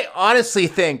much. I honestly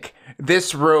think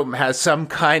this room has some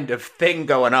kind of thing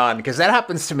going on because that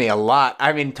happens to me a lot.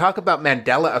 I mean, talk about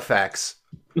Mandela effects.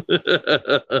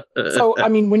 So, I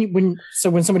mean, when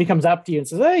somebody comes up to you and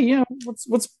says, "Hey,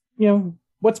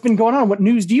 what's been going on? What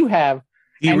news do you have?"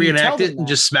 Do you reenact it and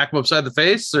just smack them upside the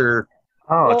face, or?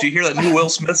 Oh, did you hear that new Will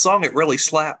Smith song? It really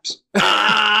slaps.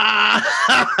 That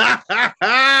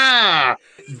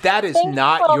is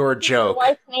not your joke.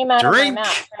 Wife's name out Drink. of my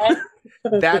mouth, right?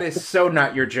 That is so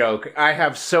not your joke. I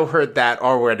have so heard that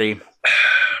already.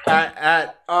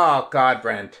 Oh, God,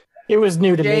 Brent. It was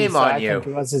new to me. Shame So on I you. think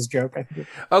it was his joke. I think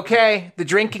Okay, the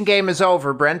drinking game is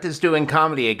over. Brent is doing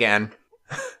comedy again.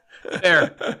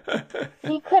 There.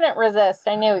 He couldn't resist.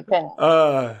 I knew he couldn't.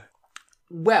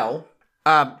 Well,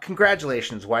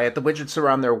 congratulations, Wyatt. The widgets are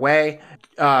on their way.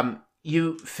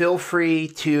 You feel free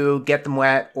to get them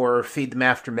wet or feed them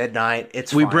after midnight.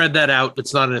 We fine. bred that out.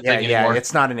 It's not a thing anymore.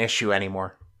 It's not an issue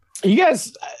anymore. you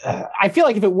guys. I feel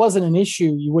like if it wasn't an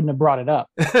issue, you wouldn't have brought it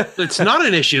up. It's not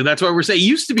an issue. That's why we're saying it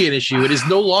used to be an issue. It is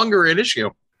no longer an issue.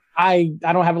 I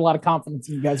don't have a lot of confidence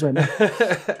in you guys right now.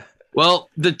 Well,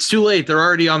 it's too late. They're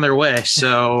already on their way.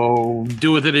 So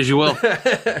do with it as you will.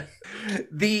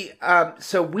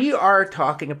 So we are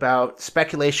talking about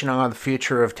speculation on the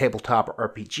future of tabletop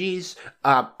RPGs.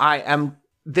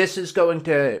 This is going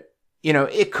to,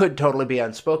 it could totally be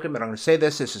unspoken, but I'm going to say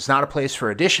this. This is not a place for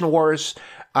edition wars.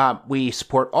 We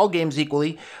support all games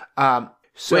equally.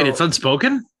 Wait, it's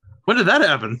unspoken? When did that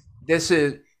happen?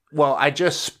 I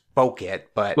just spoke it,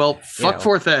 but. Well, fuck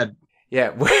Fourth Ed.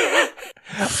 Yeah.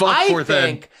 Fuck Fourth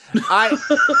Ed.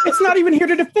 It's not even here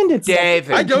to defend itself.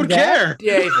 David. I don't care.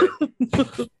 David.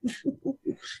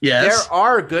 Yes. There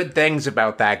are good things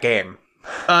about that game.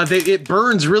 It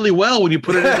burns really well when you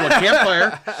put it into a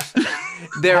campfire.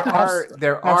 There are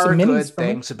some good minis from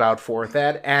things about Fourth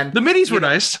Ed, and The minis were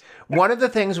nice. one of the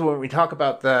things when we talk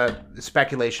about the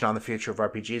speculation on the future of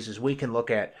RPGs is we can look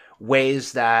at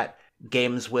ways that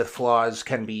games with flaws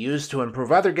can be used to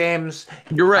improve other games.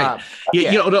 You're right.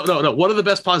 No. One of the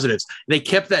best positives, they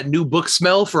kept that new book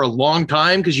smell for a long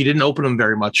time because you didn't open them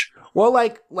very much. Well,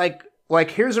 like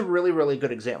here's a really, really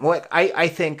good example. Like I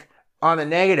think on the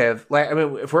negative,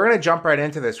 if we're gonna jump right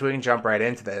into this, we can jump right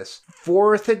into this.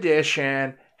 4th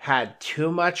edition had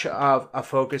too much of a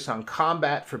focus on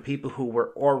combat for people who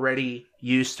were already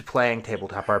used to playing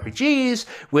tabletop RPGs,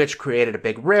 which created a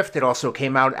big rift. It also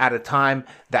came out at a time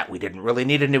that we didn't really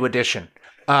need a new edition,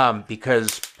 because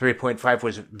 3.5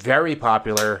 was very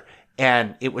popular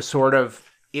and it was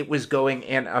going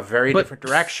in a very different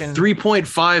direction.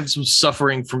 3.5 was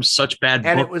suffering from such bad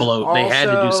And book bloat. They had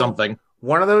to do something.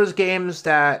 One of those games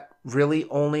that really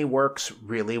only works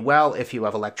really well if you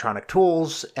have electronic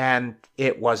tools, and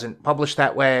it wasn't published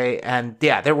that way. And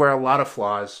yeah, there were a lot of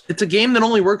flaws. It's a game that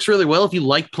only works really well if you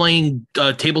like playing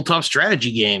tabletop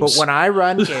strategy games. But when I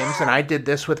run games, and I did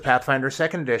this with Pathfinder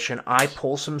 2nd Edition, I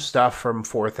pull some stuff from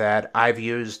 4th Ed. I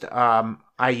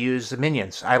use the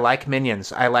minions. I like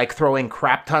minions. I like throwing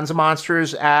crap tons of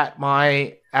monsters at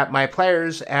my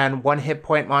players, and 1 hit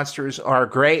point monsters are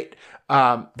great.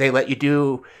 They let you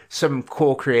do some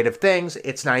cool creative things.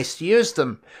 It's nice to use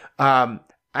them. And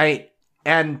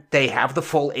they have the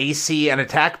full AC and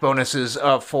attack bonuses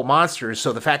of full monsters.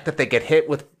 So the fact that they get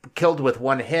killed with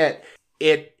 1 hit,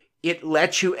 it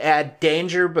lets you add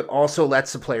danger, but also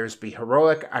lets the players be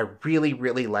heroic. I really,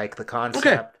 really like the concept.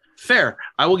 Okay, fair.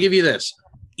 I will give you this.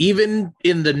 Even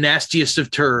in the nastiest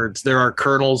of turds, there are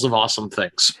kernels of awesome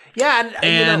things. Yeah,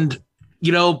 and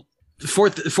you know,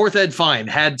 fourth ed fine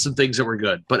had some things that were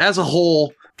good, but as a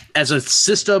whole, as a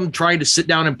system, trying to sit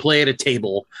down and play at a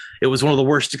table, it was one of the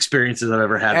worst experiences I've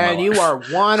ever had. And in my you life. are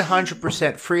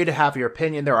 100% free to have your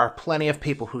opinion. There are plenty of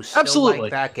people who still Absolutely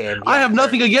like that game. I Yeah, have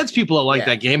nothing they're- against people that like Yeah.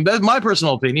 that game. But my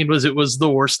personal opinion was it was the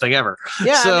worst thing ever.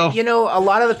 Yeah, So and, you know, a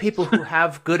lot of the people who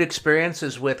have good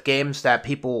experiences with games that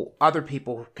other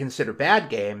people consider bad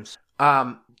games,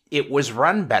 it was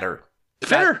run better.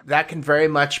 fair. That can very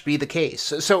much be the case.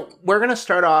 So we're going to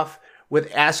start off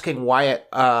with asking Wyatt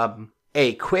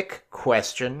a quick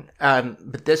question,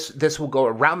 but this will go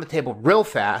around the table real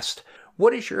fast.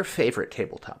 What is your favorite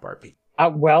tabletop RPG?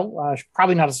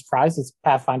 Probably not a surprise. It's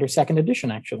Pathfinder 2nd Edition,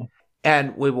 actually.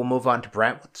 And we will move on to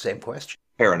Brent with the same question.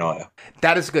 Paranoia.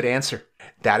 That is a good answer.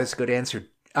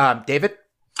 David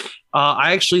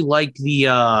I actually like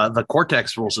the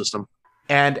Cortex rule system.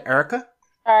 and Erica?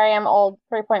 Sorry, I'm old.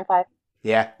 3.5.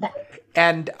 Yeah.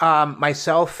 And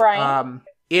myself, Brian?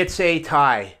 it's a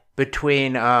tie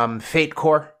between Fate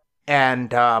Core and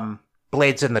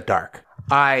Blades in the Dark.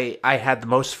 I had the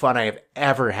most fun I have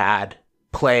ever had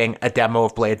playing a demo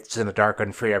of Blades in the Dark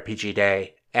on Free RPG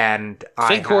Day. And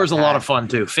Fate Core is a lot of fun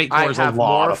too. Fate Core is a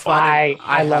lot of fun.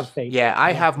 I love Fate. Yeah,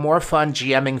 I have more fun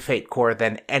GMing Fate Core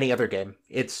than any other game.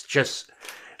 It's just,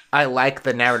 I like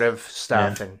the narrative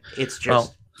stuff, and it's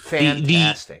just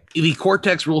fantastic. The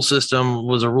Cortex rule system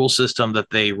was a rule system that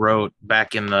they wrote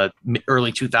back in the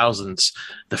early 2000s.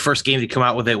 The first game to come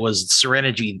out with it was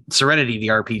Serenity, the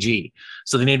RPG.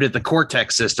 So they named it the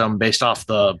Cortex system based off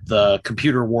the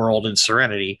computer world in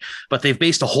Serenity. But they've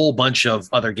based a whole bunch of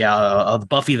other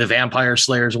Buffy the Vampire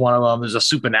Slayer is one of them. There's a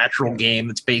Supernatural game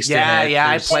that's based in it. I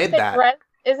There's- played that.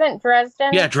 Isn't Dresden?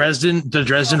 Yeah, the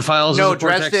Dresden Files No, is a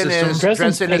Cortex Dresden system.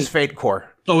 Dresden is Fate Core.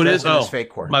 Oh, it is? Dresden Oh, is Fate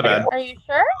Core. my bad. Are you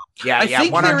sure? Yeah, I yeah,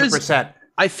 think there is- 100%.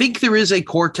 I think there is a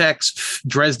Cortex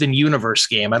Dresden Universe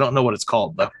game. I don't know what it's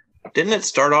called though. Didn't it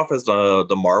start off as the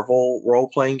Marvel role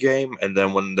playing game, and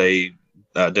then when they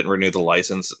didn't renew the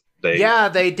license,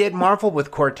 They did Marvel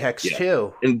with Cortex Yeah.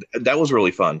 too. and that was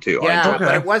really fun too. I Yeah, enjoyed Okay.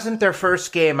 but it wasn't their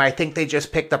first game. I think they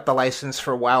just picked up the license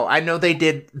for a while. I know they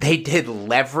did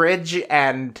Leverage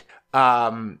and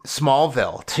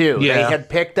Smallville too. Yeah. They had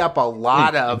picked up a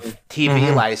lot of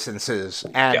TV licenses,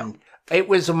 and it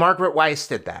was Margaret Weiss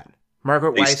did that.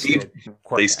 Margaret They Weiss Steve- did They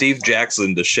Cortex. Steve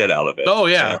Jackson the shit out of it. Oh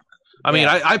yeah. I mean,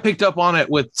 Yeah. I picked up on it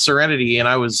with Serenity and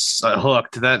I was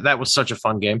hooked. That was such a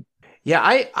fun game. Yeah,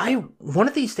 I one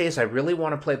of these days I really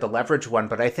want to play the Leverage one,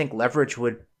 but I think Leverage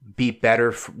would be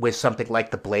better with something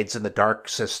like the Blades in the Dark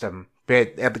system,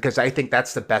 because I think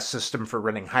that's the best system for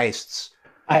running heists.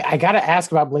 I got to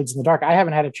ask about Blades in the Dark. I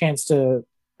haven't had a chance to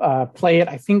play it.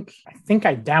 I think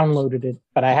I downloaded it,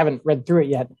 but I haven't read through it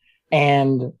yet.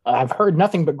 And I've heard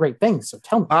nothing but great things. So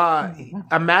tell me.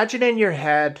 Imagine in your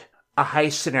head a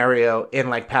heist scenario in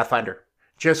like Pathfinder.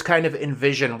 Just kind of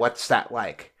envision what's that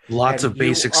like. Lots And of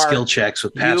basic you are- skill checks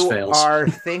with pass fails.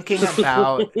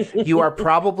 You are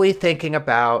probably thinking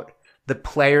about the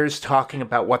players talking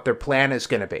about what their plan is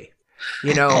going to be.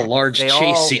 You know, a large they chase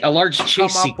all sequence.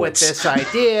 come up with this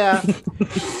idea.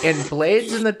 In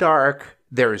Blades in the Dark,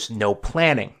 there is no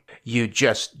planning. You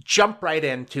just jump right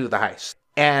into the heist.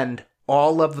 And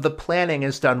all of the planning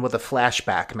is done with a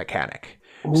flashback mechanic.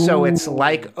 So it's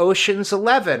like Ocean's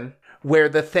 11, where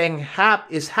the thing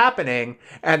is happening,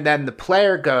 and then the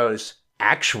player goes,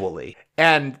 actually.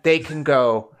 And they can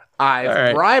go, I've All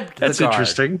right. bribed the That's guard.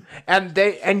 interesting.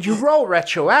 And you roll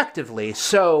retroactively.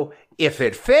 So if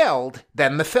it failed,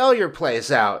 then the failure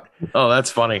plays out. Oh, that's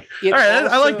funny. It All right, I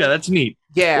like also- that. That's neat.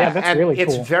 Yeah, that's and really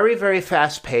it's cool. very, very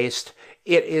fast paced.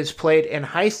 It is played in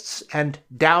heists and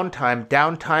downtime.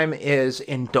 Downtime is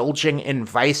indulging in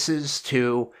vices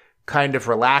to kind of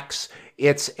relax.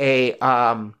 It's a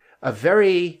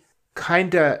very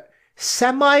kind of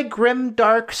semi-grim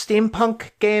dark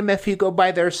steampunk game if you go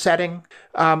by their setting.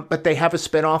 But they have a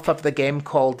spin-off of the game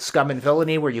called Scum and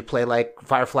Villainy where you play like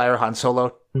Firefly or Han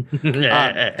Solo.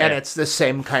 And it's the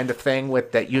same kind of thing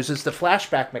that uses the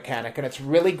flashback mechanic, and it's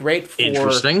really great for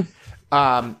Interesting.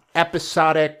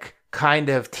 episodic kind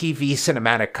of TV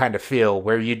cinematic kind of feel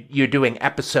where you're doing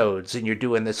episodes and you're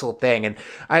doing this little thing. And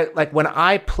I like when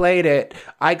I played it,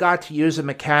 I got to use a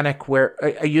mechanic where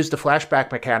I used the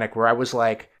flashback mechanic where I was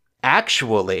like,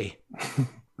 actually,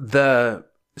 the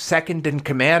second in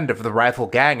command of the rival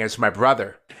gang is my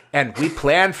brother. And we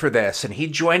planned for this, and he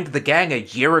joined the gang a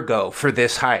year ago for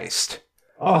this heist.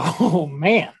 Oh,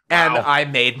 man. And I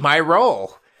made my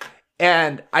roll.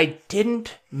 And I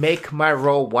didn't make my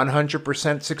roll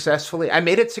 100% successfully. I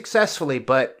made it successfully,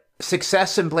 but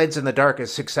success in Blades in the Dark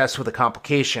is success with a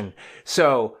complication.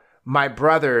 So my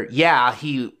brother, yeah,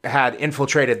 he had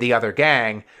infiltrated the other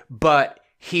gang, but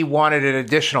he wanted an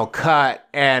additional cut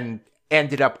and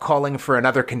ended up calling for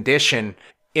another condition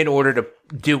in order to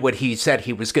do what he said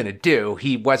he was going to do.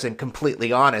 He wasn't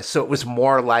completely honest. So it was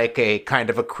more like a kind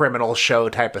of a criminal show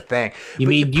type of thing. You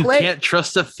mean you can't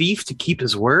trust a thief to keep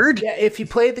his word? Yeah, if you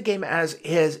play the game as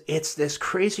is, it's this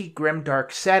crazy grim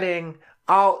dark setting.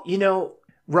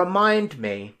 Remind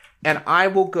me, and I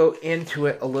will go into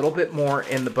it a little bit more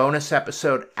in the bonus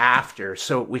episode after,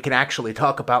 so we can actually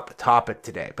talk about the topic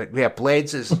today. But yeah,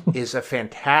 Blades is a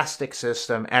fantastic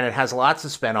system, and it has lots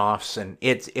of spinoffs, and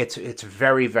it's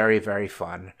very, very, very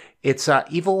fun. It's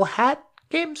Evil Hat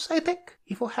Games, I think.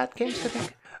 Why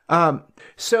I'm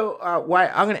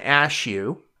going to ask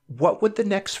you, what would the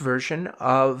next version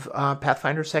of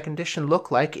Pathfinder 2nd Edition look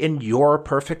like in your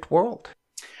perfect world?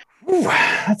 Ooh,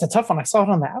 that's a tough one. I saw it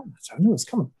on the outlet, so I knew it was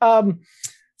coming.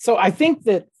 So I think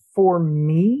that for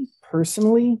me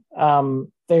personally,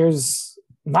 there's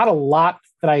not a lot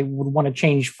that I would want to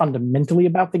change fundamentally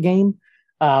about the game.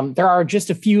 There are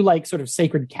just a few like sort of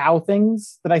sacred cow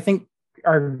things that I think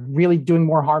are really doing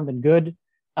more harm than good.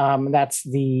 That's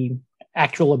the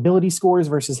actual ability scores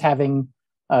versus having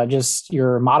just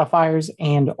your modifiers,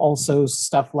 and also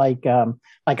stuff like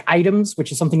items,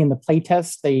 which is something in the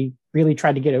playtest. They really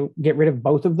tried to get rid of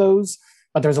both of those,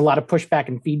 but there's a lot of pushback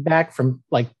and feedback from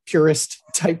like purist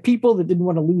type people that didn't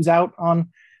want to lose out on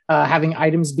having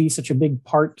items be such a big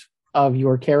part of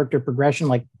your character progression,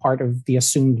 like part of the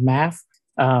assumed math.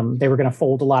 They were going to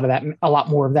fold a lot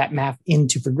more of that math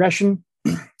into progression,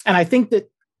 and I think that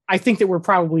we're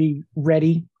probably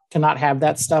ready to not have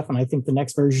that stuff, and I think the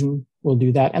next version will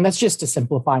do that, and that's just to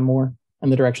simplify more in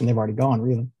the direction they've already gone,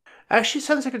 really. Actually,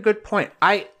 sounds like a good point.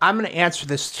 I'm going to answer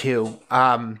this too.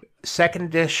 Second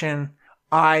edition,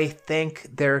 I think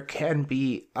there can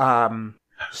be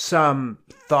some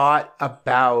thought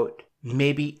about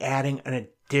maybe adding an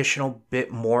additional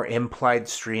bit more implied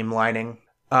streamlining,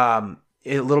 a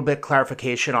little bit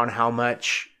clarification on how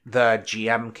much the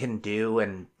GM can do.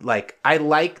 And like, I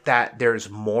like that there's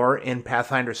more in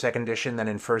Pathfinder 2nd Edition than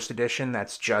in 1st Edition.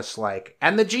 That's just like,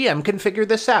 and the GM can figure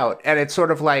this out. And it's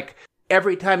sort of like,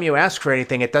 every time you ask for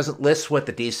anything, it doesn't list what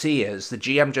the DC is. The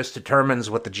GM just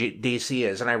determines what the DC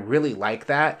is. And I really like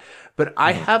that. But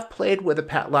I have played with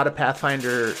a lot of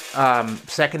Pathfinder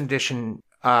 2nd Edition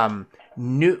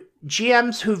new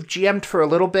GMs who've GM'd for a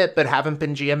little bit but haven't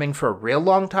been GMing for a real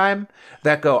long time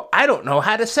that go, I don't know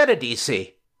how to set a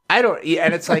DC. And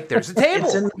it's like, there's a table.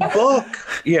 It's in the book.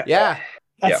 Yeah.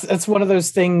 That's one of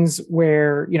those things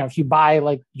where, if you buy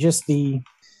like just the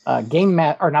game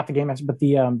mat, or not the game master, but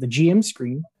the GM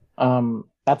screen,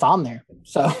 that's on there.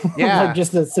 So yeah, like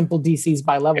just the simple DCs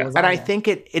by level. And I think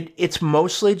it's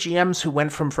mostly GMs who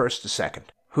went from 1st to 2nd,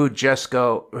 who just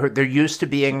they're used to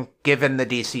being given the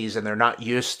DCs and they're not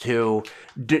used to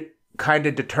kind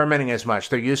of determining as much.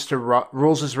 They're used to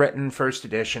rules as written 1st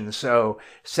edition. So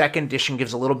 2nd edition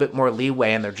gives a little bit more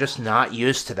leeway and they're just not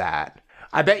used to that.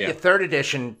 I bet you 3rd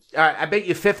edition, I bet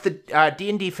you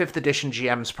D&D 5th edition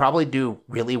GMs probably do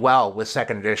really well with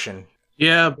 2nd edition.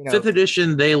 Yeah, 5th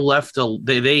edition, they left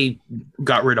they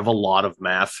got rid of a lot of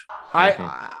math.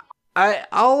 So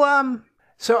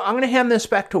I'm going to hand this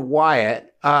back to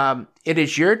Wyatt. It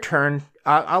is your turn.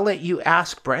 I'll let you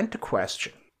ask Brent a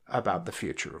question about the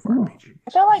future of RPG.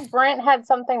 I feel like Brent had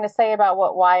something to say about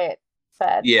what Wyatt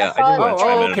said. Yeah, I did want to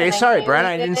chime in. Okay, sorry, Brent.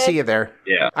 I didn't see you there.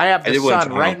 Yeah, I have the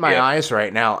sun right in my eyes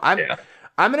right now.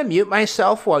 I'm going to mute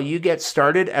myself while you get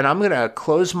started, and I'm going to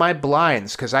close my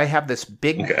blinds because I have this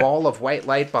big ball of white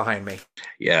light behind me.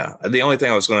 Yeah, the only thing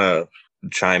I was going to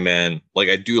chime in, like,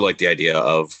 I do like the idea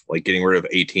of like getting rid of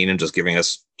 18 and just giving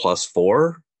us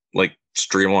 +4, like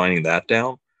streamlining that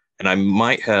down. And I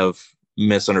might have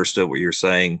misunderstood what you're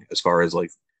saying as far as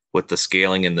like with the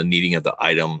scaling and the needing of the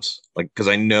items, like, because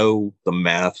I know the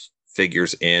math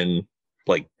figures in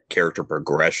like character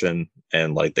progression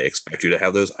and like they expect you to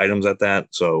have those items at that.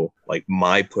 So like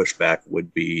my pushback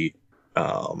would be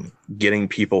getting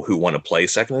people who want to play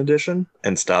 2nd edition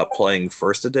and stop playing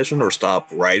 1st edition, or stop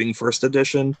writing 1st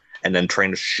edition and then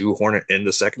trying to shoehorn it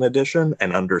into 2nd edition,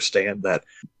 and understand that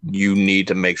you need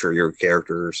to make sure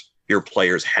your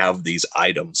players have these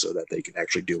items so that they can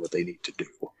actually do what they need to do.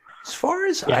 As far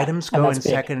as items go in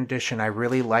 2nd edition, I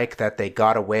really like that they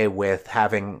got away with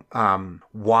having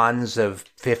wands of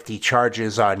 50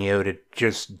 charges on you to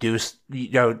just do,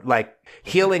 like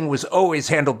healing was always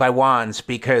handled by wands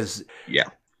because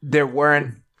there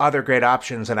weren't other great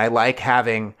options. And I like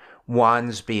having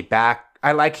wands be back.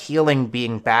 I like healing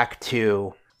being back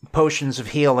to potions of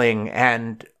healing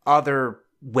and other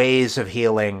ways of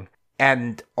healing,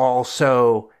 and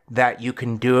also that you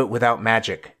can do it without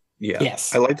magic. Yeah.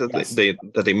 Yes. I like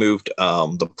that they moved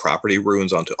the property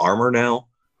runes onto armor now.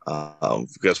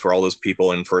 Because for all those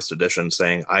people in first edition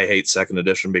saying, I hate second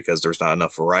edition because there's not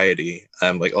enough variety,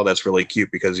 I'm like, oh, that's really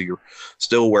cute because you're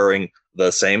still wearing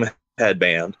the same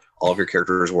headband. All of your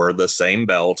characters wear the same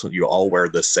belt. You all wear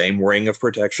the same ring of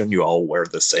protection. You all wear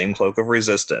the same cloak of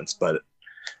resistance. But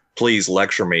please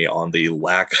lecture me on the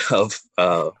lack of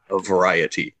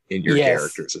variety in your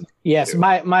characters. Yes,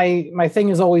 my thing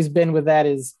has always been with that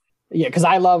is, because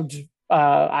I loved.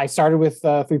 I started with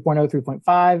 3.0,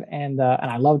 3.5, and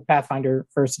I loved Pathfinder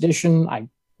First Edition. I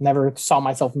never saw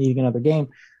myself needing another game,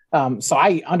 so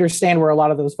I understand where a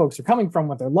lot of those folks are coming from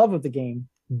with their love of the game.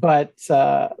 But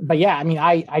yeah, I mean,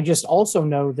 I just also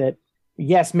know that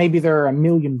yes, maybe there are a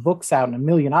million books out and a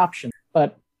million options,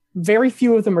 but very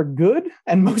few of them are good,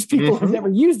 and most people have never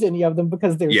used any of them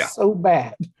because they're so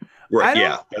bad. Right?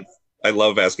 Yeah. I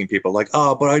love asking people like,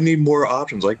 oh, but I need more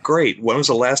options. Like, great. When was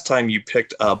the last time you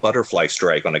picked a butterfly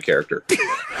strike on a character?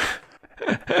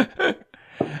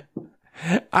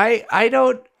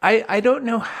 I don't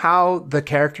know how the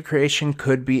character creation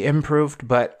could be improved,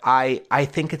 but I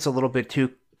think it's a little bit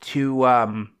too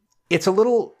it's a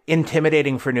little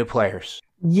intimidating for new players.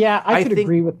 Yeah, I could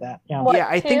agree with that. Yeah. What, Yeah,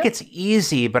 I two? think it's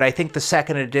easy, but I think the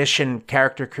second edition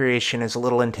character creation is a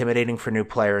little intimidating for new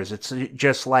players. It's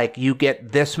just like you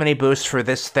get this many boosts for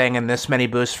this thing and this many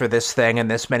boosts for this thing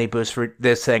and this many boosts for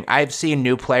this thing. I've seen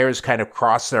new players kind of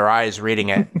cross their eyes reading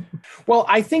it. Well,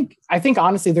 I think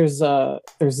honestly, there's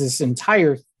this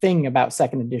entire thing about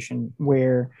second edition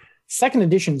where second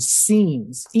edition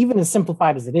seems, even as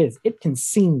simplified as it is, it can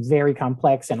seem very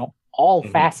complex in all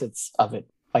facets of it,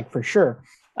 like for sure.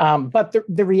 But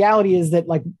the reality is that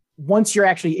like once you're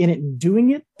actually in it and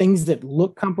doing it, things that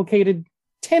look complicated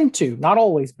tend to, not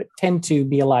always, but tend to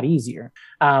be a lot easier.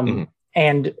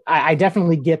 And I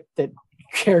definitely get that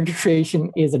character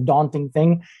creation is a daunting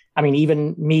thing. I mean,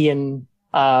 even me and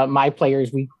my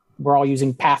players, we're all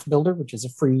using Path Builder, which is a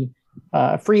free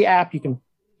app. You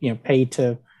can pay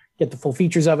to get the full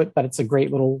features of it, but it's a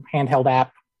great little handheld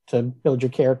app to build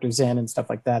your characters in and stuff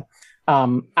like that.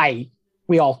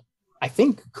 We all, I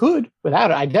think, could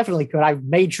without it. I definitely could. I've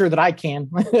made sure that I can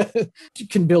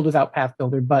build without Path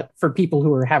Builder, but for people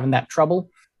who are having that trouble,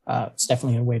 it's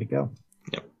definitely a way to go.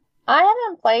 I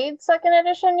haven't played second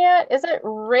edition yet. Is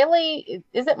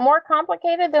it more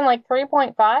complicated than like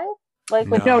 3.5? Like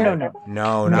with No, character-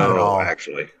 not at all.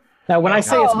 Actually. Now, when I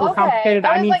say it's more complicated,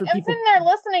 I was mean like, for I'm people. sitting there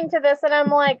listening to this, and I'm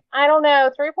like, I don't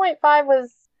know. 3.5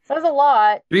 was a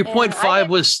lot. 3.5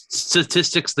 was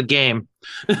Statistics the game.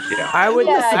 Yeah. I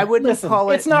wouldn't Listen,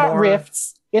 call it. It's not more...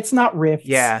 Rifts. It's not Rifts.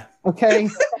 Yeah. Okay.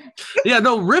 Yeah,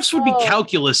 no, Rifts would be Oh.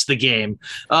 Calculus the game.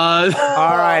 All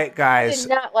right, I guys. did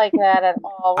not like that at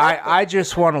all. I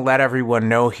just want to let everyone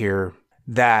know here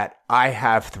that I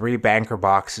have 3 banker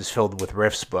boxes filled with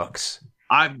Rifts books.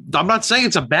 I'm not saying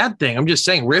it's a bad thing. I'm just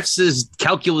saying Rifts is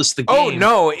Calculus the game. Oh,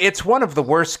 no, it's one of the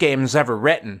worst games ever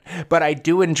written, but I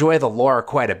do enjoy the lore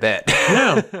quite a bit.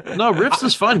 Yeah. No, Rifts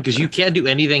is fun because you can't do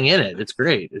anything in it. It's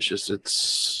great.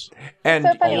 It's And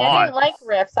so funny. a I lot. didn't like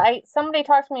Rifts. Somebody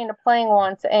talked me into playing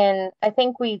once, and I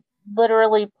think we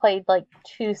literally played like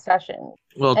 2 sessions.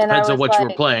 well, it And I depends on was what you were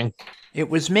like- playing. it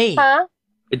was me. Huh?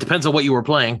 It depends on what you were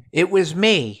playing. It was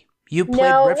me. You played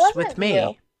No, it Rifts with wasn't me.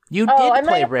 you. You Oh, I did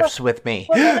might play have Rifts with me.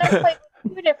 Well, then I played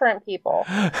with 2 different people.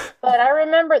 But I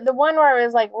remember the one where I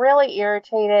was like really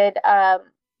irritated.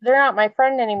 They're not my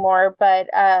friend anymore, but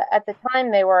at the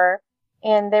time they were.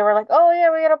 And they were like, oh,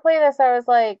 yeah, we got to play this. I was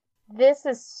like, this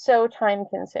is so time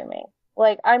consuming.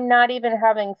 Like, I'm not even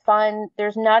having fun.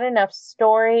 There's not enough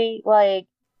story. Like,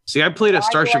 See, I played a Why do I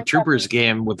Starship have Troopers to-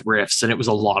 game with Rifts, and it was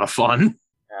a lot of fun.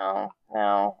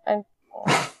 no.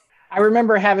 I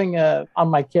remember having on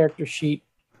my character sheet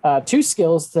 2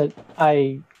 skills that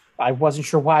I wasn't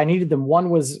sure why I needed them. One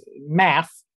was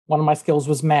math. One of my skills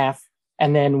was math.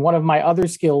 And then one of my other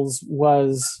skills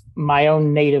was my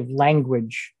own native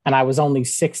language. And I was only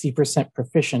 60%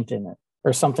 proficient in it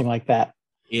or something like that.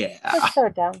 Yeah. That's so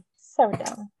dumb. So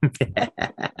dumb.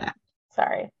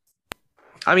 Sorry.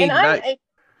 I mean,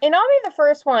 And I'll be the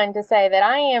first one to say that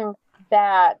I am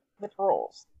bad with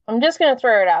rules. I'm just going to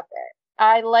throw it out there.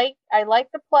 I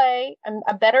like to play. I'm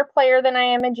a better player than I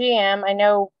am a GM. I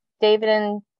know David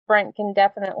and Brent can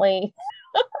definitely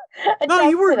no, attest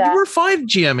you to that. were fine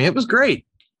GMing. It was great.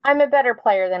 I'm a better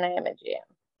player than I am a GM.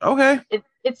 Okay.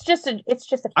 It's just a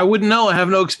I wouldn't know. I have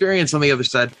no experience on the other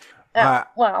side.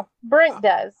 well, Brent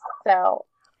does. So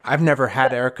I've never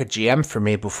had Erica GM for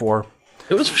me before.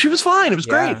 She was fine. It was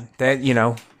great. That,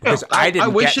 because I I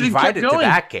didn't wish get it had kept invited to going.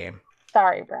 that game.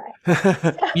 sorry,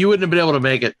 Brian. You wouldn't have been able to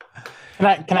make it.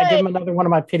 Can I give him another one of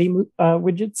my pity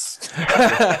widgets?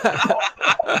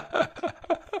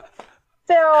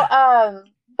 So,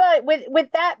 but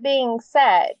with that being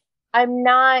said, I'm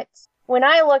not. When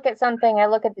I look at something, I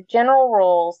look at the general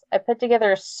rules. I put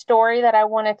together a story that I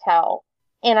want to tell,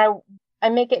 and I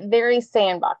make it very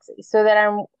sandboxy so that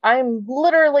I'm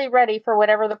literally ready for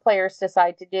whatever the players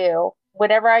decide to do,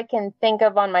 whatever I can think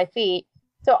of on my feet.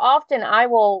 So often I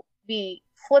will be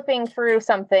flipping through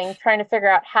something, trying to figure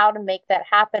out how to make that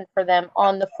happen for them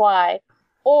on the fly.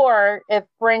 Or if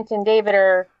Brent and David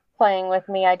are playing with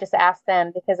me, I just ask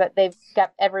them because they've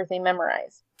got everything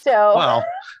memorized. So, well,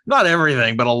 not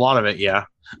everything, but a lot of it, yeah.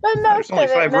 But most There's only of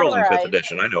it 5 rules in 5th memorized.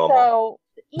 edition. I know them all.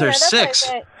 So There's that's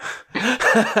 6.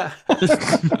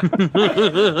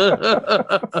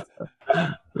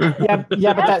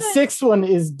 Yeah, but that sixth one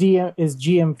is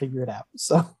GM figured out.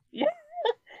 So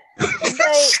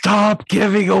Stop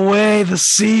giving away the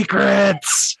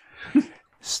secrets.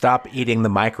 Stop eating the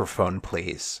microphone,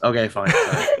 please. Okay, fine.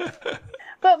 Sorry.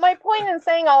 But my point in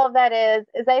saying all of that is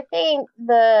I think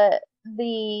the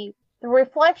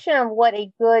reflection of what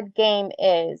a good game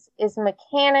is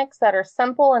mechanics that are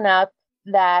simple enough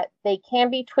that they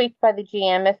can be tweaked by the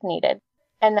GM if needed,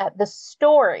 and that the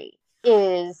story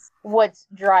is what's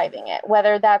driving it.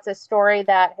 Whether that's a story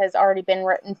that has already been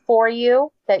written for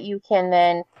you that you can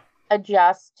then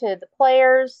adjust to the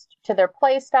players, to their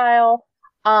play style,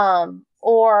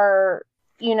 or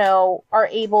are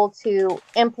able to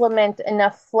implement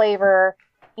enough flavor.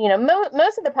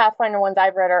 Most of the Pathfinder ones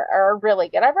I've read are really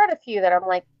good. I've read a few that I'm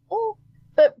like,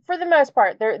 but for the most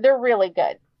part, they're really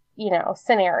good,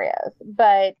 scenarios.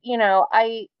 But, we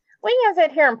can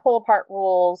sit here and pull apart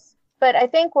rules. But I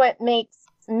think what makes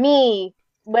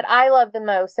what I love the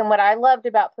most and what I loved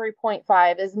about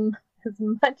 3.5 is as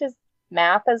much as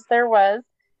math as there was,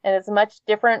 and as much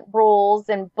different rules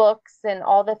and books and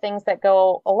all the things that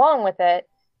go along with it,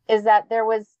 is that there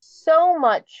was so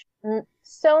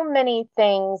many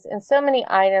things and so many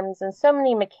items and so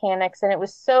many mechanics, and it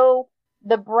was so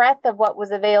the breadth of what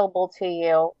was available to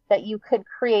you that you could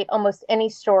create almost any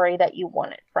story that you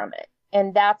wanted from it.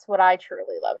 And that's what I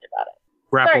truly loved about it.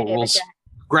 Grapple Sorry, David rules. Jack.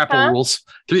 Grapple rules.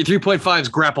 3.5's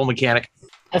grapple mechanic.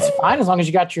 that's fine as long as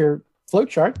you got your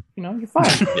flowchart. You're fine.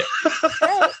 Right.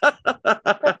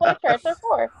 The flowcharts are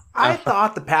for. I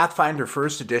thought the Pathfinder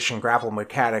First Edition grapple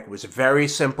mechanic was very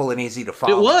simple and easy to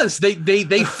follow. It was. They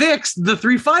fixed the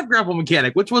 3.5 grapple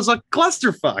mechanic, which was a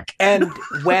clusterfuck. And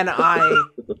when I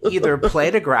either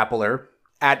played a grappler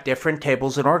at different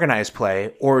tables in organized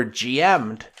play or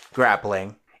GM'd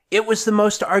grappling, it was the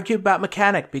most argued about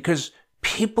mechanic because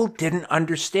people didn't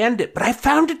understand it. But I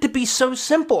found it to be so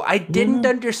simple. I didn't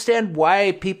understand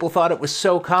why people thought it was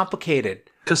so complicated.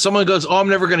 Because someone goes, I'm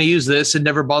never going to use this, and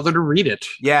never bother to read it.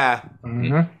 Yeah.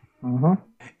 Mm-hmm. Mm-hmm.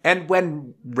 And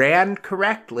when ran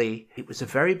correctly, it was a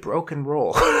very broken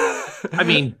rule. I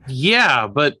mean, yeah,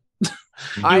 but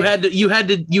you had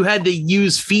to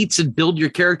use feats and build your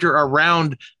character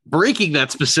around breaking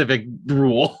that specific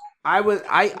rule.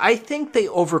 I think they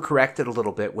overcorrected a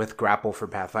little bit with grapple for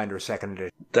Pathfinder Second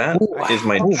Edition. That is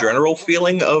my general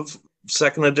feeling of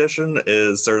 2nd edition.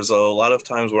 Is there's a lot of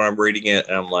times where I'm reading it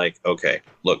and I'm like, okay,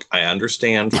 look, I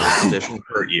understand 1st edition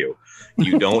hurt you.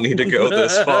 You don't need to go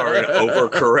this far in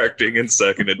overcorrecting in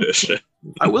 2nd edition.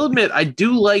 I will admit, I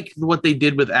do like what they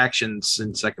did with actions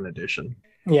in 2nd edition.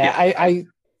 Yeah, I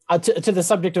to the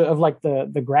subject of like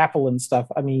the grapple and stuff.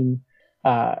 I mean,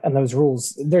 and those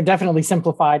rules, they're definitely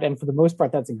simplified, and for the most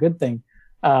part, that's a good thing.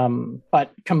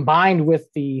 But combined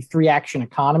with the 3-action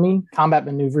economy, combat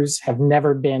maneuvers have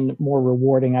never been more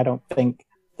rewarding, I don't think,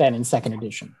 than in 2nd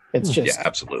edition. It's just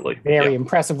absolutely very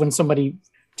impressive when somebody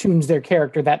tunes their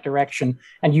character that direction,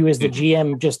 and you as the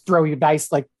GM just throw your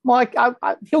dice like, well,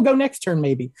 he'll go next turn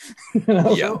maybe.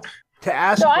 Yeah. To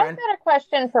ask So Brent. I've got a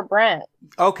question for Brent.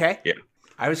 Okay. Yeah.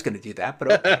 I was going to do that,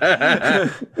 but okay.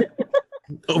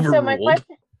 So my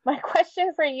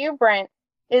question for you, Brent,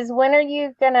 is when are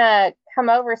you gonna come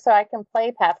over so I can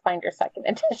play Pathfinder 2nd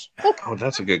edition? Oh,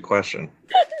 that's a good question.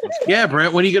 Yeah,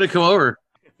 Brent, when are you going to come over?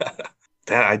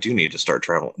 That I do need to start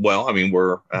traveling. Well, I mean,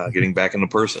 we're getting back into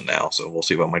person now, so we'll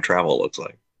see what my travel looks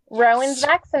like. Rowan's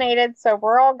vaccinated, so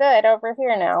we're all good over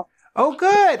here now. Oh,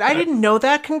 good. I didn't know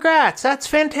that. Congrats. That's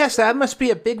fantastic. That must be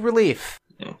a big relief.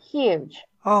 Huge.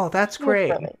 Oh, that's Huge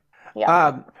great. relief.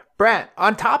 Yeah. Brent,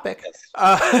 on topic.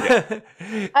 That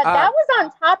was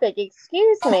on topic.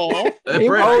 Excuse me.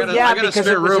 Brent, I got a because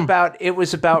spare room. it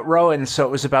was about Rowan, so it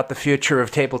was about the future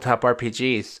of tabletop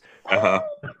RPGs.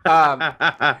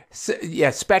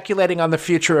 Speculating on the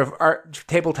future of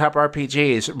tabletop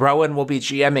RPGs. Rowan will be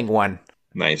GMing one.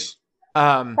 Nice.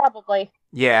 Probably.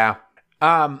 Yeah.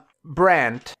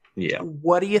 Brent, Yeah.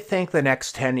 what do you think the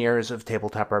next 10 years of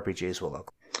tabletop RPGs will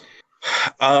look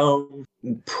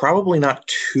Probably not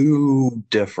too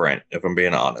different, if I'm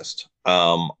being honest.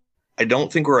 I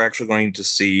don't think we're actually going to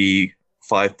see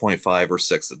 5.5 or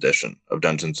 6th edition of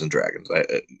Dungeons and Dragons,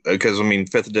 because I mean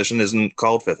 5th edition isn't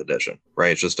called 5th edition,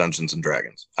 right? It's just Dungeons and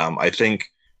Dragons. I think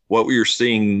what we are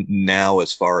seeing now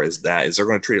as far as that is they're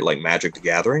going to treat it like Magic the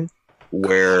Gathering,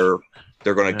 where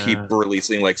they're going to keep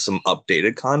releasing like some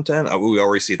updated content. We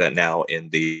already see that now in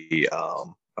the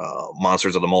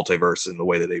Monsters of the Multiverse, in the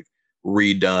way that they've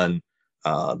redone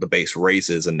the base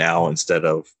races, and now instead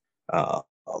of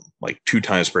like 2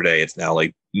 times per day, it's now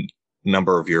like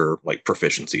number of your like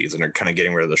proficiencies, and they're kind of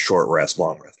getting rid of the short rest,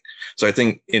 long rest. So I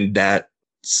think in that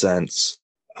sense,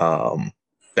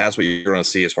 that's what you're going to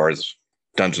see as far as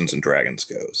Dungeons and Dragons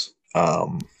goes.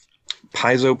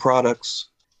 Paizo products,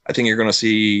 I think you're going to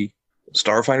see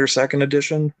Starfinder 2nd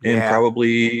edition in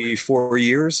probably 4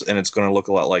 years, and it's going to look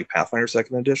a lot like Pathfinder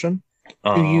 2nd edition.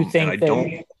 Do you think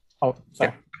that? Oh,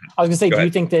 sorry. I was going to say, do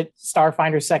you think that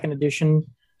Starfinder 2nd edition?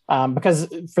 Because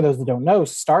for those that don't know,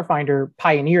 Starfinder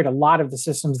pioneered a lot of the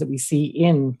systems that we see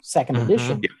in 2nd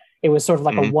edition. Yeah. It was sort of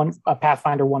like a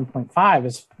Pathfinder 1.5,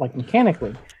 is like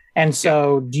mechanically. And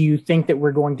so do you think that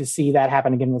we're going to see that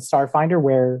happen again with Starfinder,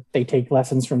 where they take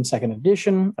lessons from 2nd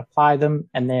edition, apply them,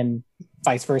 and then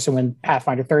vice versa when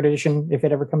Pathfinder 3rd edition, if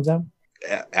it ever comes out?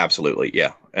 Absolutely,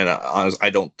 yeah. And I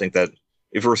don't think that,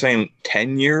 if we're saying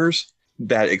 10 years,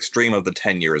 that extreme of the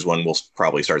 10 years when we'll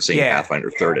probably start seeing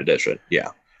Pathfinder 3rd edition. Yeah.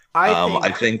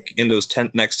 I think in those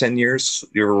next 10 years,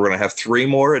 you're going to have 3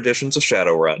 more editions of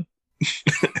Shadowrun,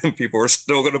 and people are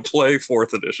still going to play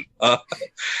 4th edition. But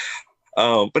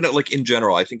no, like in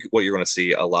general, I think what you're going to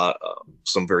see a lot,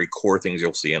 some very core things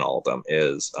you'll see in all of them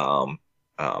is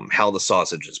how the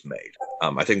sausage is made.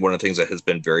 I think one of the things that has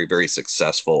been very, very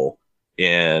successful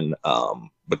in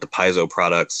with the Paizo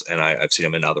products, and I've seen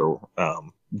them in other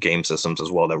game systems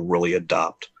as well that really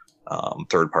adopt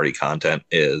third-party content,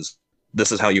 is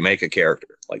this is how you make a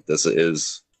character. Like, this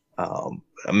is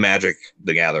Magic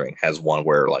the Gathering has one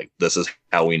where, like, this is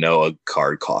how we know a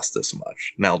card costs this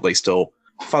much. Now, they still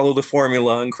follow the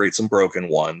formula and create some broken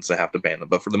ones that have to ban them.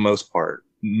 But for the most part,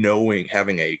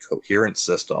 having a coherent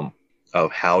system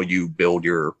of how you build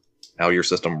how your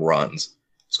system runs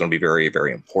is going to be very,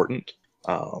 very important.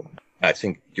 I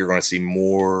think you're going to see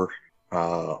more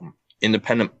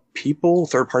independent people,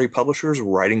 third-party publishers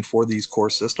writing for these core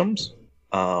systems.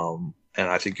 And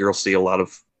I think you'll see a lot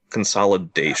of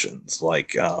consolidations.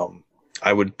 Like,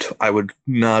 I would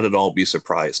not at all be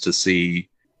surprised to see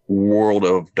World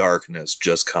of Darkness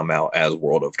just come out as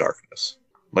World of Darkness.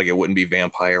 Like, it wouldn't be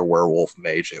Vampire, Werewolf,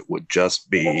 Mage. It would just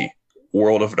be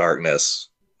World of Darkness,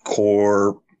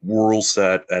 core rule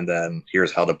set, and then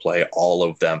here's how to play all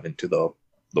of them into the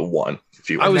one. If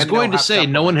you, I was going to say,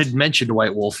 no one had mentioned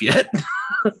White Wolf yet.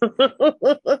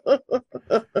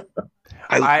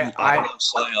 I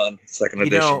Scion 2nd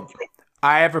edition.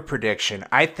 I have a prediction.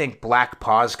 I think Black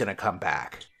Paw's going to come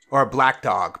back. Or Black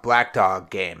Dog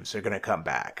games are going to come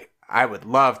back. I would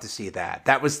love to see that.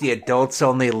 That was the adults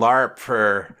only LARP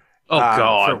for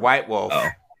White Wolf.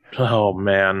 Oh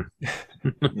man.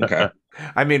 Okay.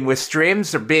 I mean, with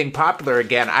streams are being popular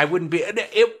again, I wouldn't be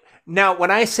now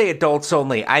when I say adults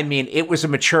only, I mean it was a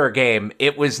mature game.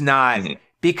 It was not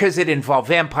because it involved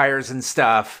vampires and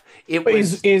stuff.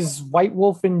 Is White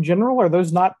Wolf in general, are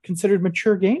those not considered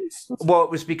mature games? Well, it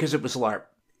was because it was LARP.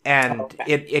 And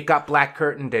it got black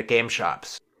curtained at game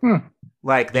shops.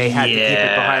 Like, they had to keep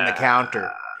it behind the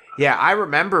counter. Yeah, I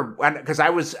remember because I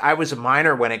was a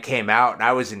minor when it came out, and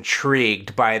I was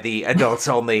intrigued by the adults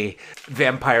only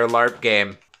vampire LARP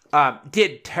game.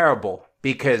 Did terrible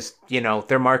because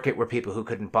their market were people who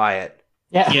couldn't buy it.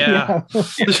 Yeah.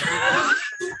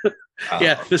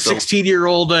 The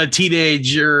 16-year-old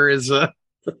teenager is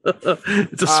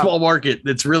it's a small market.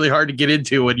 It's really hard to get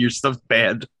into when your stuff's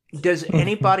banned. Does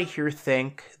anybody here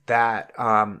think that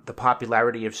the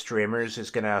popularity of streamers is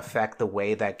going to affect the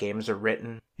way that games are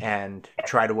written and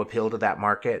try to appeal to that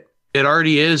market? It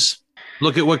already is.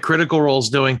 Look at what Critical Role's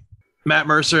doing. Matt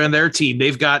Mercer and their team,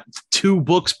 they've got 2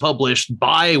 books published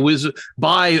by Wizards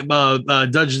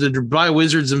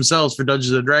themselves for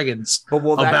Dungeons and Dragons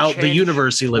about the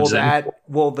universe he lives in.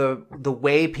 Will the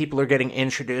way people are getting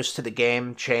introduced to the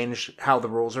game change how the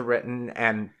rules are written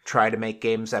and try to make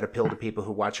games that appeal to people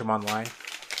who watch them online?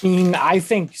 I mean, I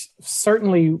think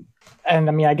certainly, and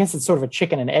I mean, I guess it's sort of a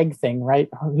chicken and egg thing, right?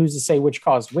 Who's to say which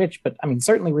caused which? But I mean,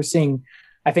 certainly we're seeing,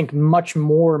 I think, much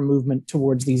more movement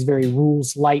towards these very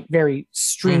rules light, very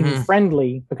stream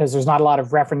friendly, because there's not a lot of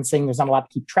referencing. There's not a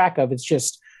lot to keep track of. It's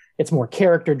it's more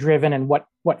character driven and what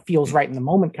feels right in the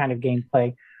moment kind of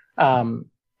gameplay.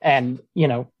 And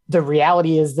the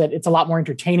reality is that it's a lot more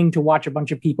entertaining to watch a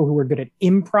bunch of people who are good at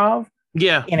improv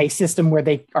in a system where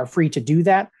they are free to do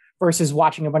that versus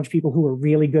watching a bunch of people who are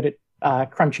really good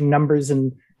at crunching numbers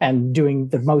and doing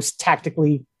the most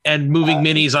tactically and moving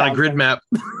minis on a grid map.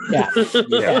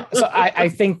 Yeah. So I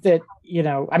think that,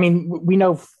 we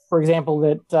know, for example,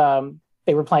 that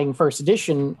they were playing first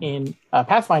edition in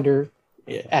Pathfinder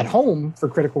at home for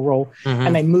Critical Role,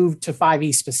 and they moved to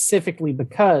 5e specifically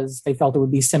because they felt it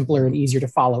would be simpler and easier to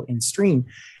follow in stream.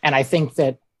 And I think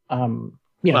that,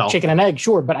 chicken and egg,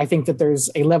 sure, but I think that there's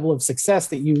a level of success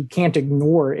that you can't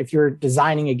ignore if you're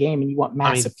designing a game and you want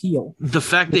mass appeal. The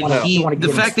fact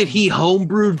that he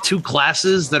homebrewed 2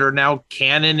 classes that are now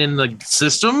canon in the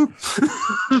system.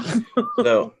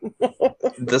 No,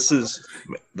 this is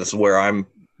where I'm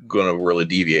going to really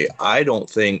deviate. I don't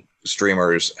think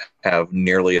streamers have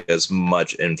nearly as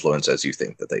much influence as you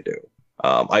think that they do.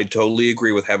 I totally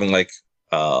agree with having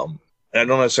I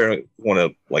don't necessarily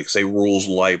want to say rules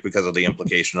light because of the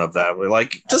implication of that. We're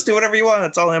just do whatever you want.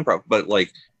 It's all improv. But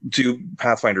to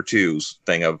Pathfinder 2's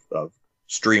thing of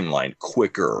streamlined,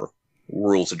 quicker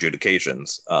rules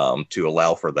adjudications to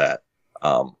allow for that.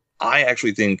 I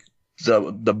actually think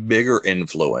the bigger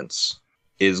influence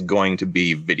is going to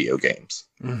be video games,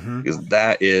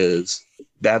 because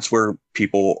that's where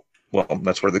people,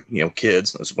 that's where the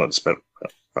kids, that's what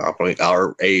probably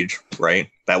our age, right?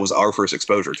 That was our first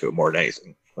exposure to it more than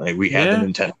anything. We had the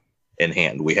Nintendo in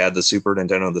hand. We had the Super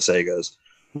Nintendo, the Segas.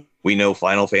 We know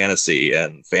Final Fantasy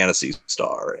and Phantasy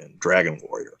Star and Dragon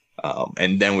Warrior.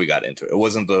 And then we got into it. It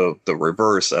wasn't the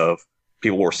reverse of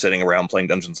people were sitting around playing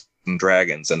Dungeons and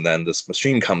Dragons, and then this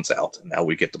machine comes out, and now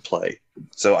we get to play.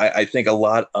 So I think a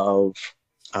lot of,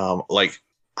 I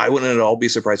wouldn't at all be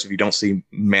surprised if you don't see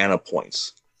mana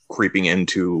points creeping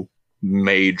into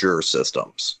major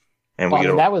systems. And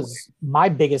that was my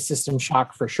biggest system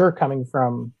shock for sure, coming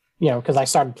from, because I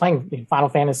started playing Final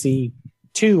Fantasy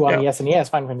 2 on the SNES,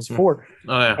 Final Fantasy 4.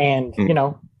 And,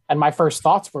 and my first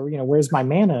thoughts were, where's my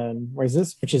mana and where's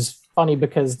this? Which is funny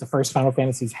because the first Final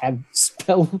Fantasies had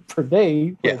spell per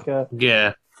day.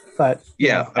 But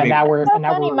now we're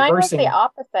reversing. Mine was the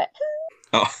opposite.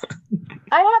 I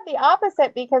had the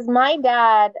opposite because my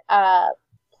dad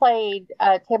played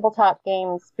tabletop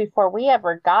games before we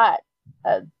ever got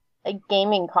a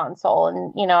gaming console,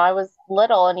 and I was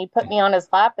little, and he'd put me on his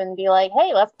lap and be like,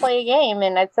 "Hey, let's play a game,"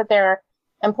 and I'd sit there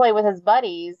and play with his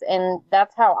buddies, and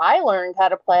that's how I learned how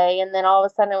to play. And then all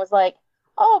of a sudden it was like,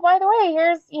 oh, by the way,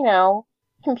 here's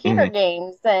computer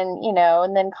games, and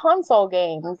and then console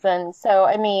games. And so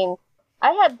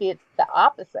I had the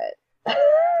opposite.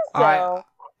 So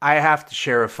I have to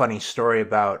share a funny story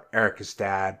about Erica's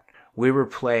dad. We were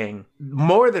playing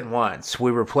more than once.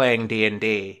 We were playing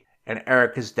D&D, and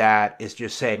Erica's dad is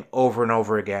just saying over and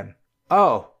over again,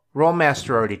 "Oh, Rollmaster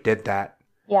already did that."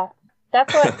 Yeah,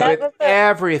 that's what. With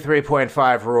every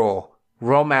 3.5 rule,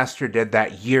 Rollmaster did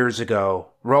that years ago.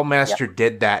 Rollmaster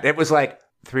did that. It was like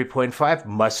 3.5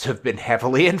 must have been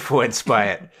heavily influenced by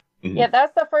it. Yeah,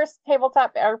 that's the first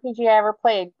tabletop RPG I ever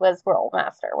played was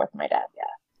Rollmaster with my dad.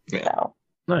 Yeah. So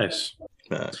nice.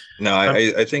 I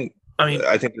think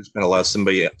there's been a lot of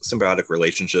symbiotic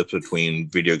relationships between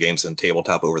video games and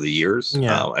tabletop over the years.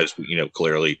 As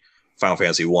clearly, Final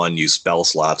Fantasy 1 used spell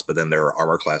slots, but then their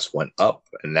armor class went up,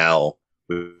 and now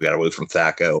we got away from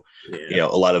THAC0.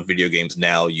 A lot of video games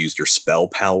now use your spell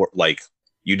power. Wizards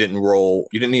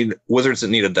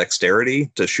didn't need a dexterity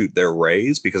to shoot their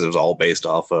rays because it was all based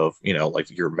off of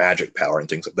your magic power and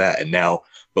things like that. And now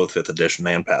both 5th edition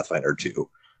and Pathfinder 2,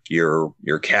 your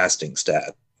casting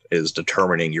stat is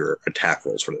determining your attack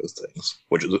rolls for those things,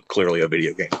 which is clearly a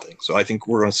video game thing. So I think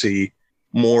we're going to see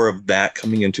more of that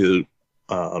coming into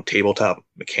tabletop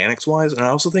mechanics wise. And I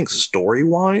also think story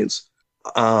wise,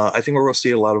 I think we're going to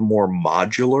see a lot of more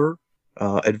modular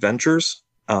adventures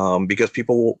because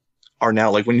people are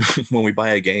now when we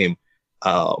buy a game,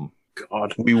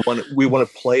 we want to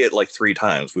play it 3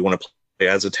 times. We want to play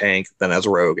as a tank, then as a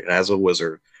rogue, and as a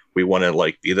wizard. We want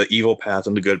to be the evil path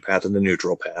and the good path and the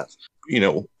neutral path.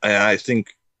 And I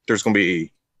think there's going to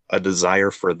be a desire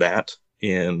for that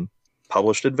in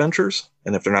published adventures.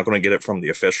 And if they're not going to get it from the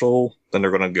official, then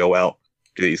they're going to go out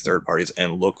to these third parties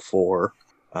and look for,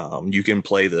 you can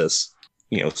play this,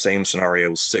 same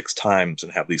scenario 6 times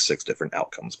and have these 6 different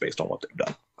outcomes based on what they've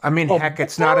done. Heck,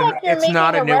 it's not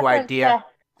a new idea.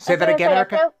 Say that again,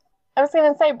 Erica. I was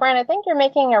going to say, Brian, I think you're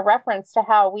making a reference to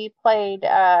how we played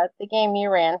the game you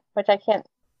ran, which I can't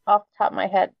off the top of my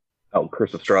head. Oh,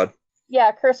 Curse of Strahd.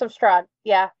 Yeah, Curse of Strahd.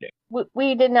 Yeah.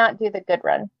 We did not do the good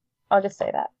run. I'll just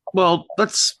say that. Well,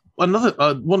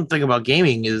 another one thing about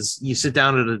gaming is you sit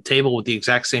down at a table with the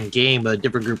exact same game, but a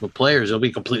different group of players, it'll be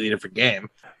a completely different game.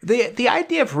 The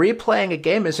idea of replaying a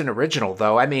game isn't original,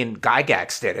 though. I mean,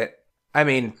 Gygax did it. I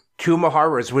mean, Tomb of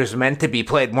Horrors was meant to be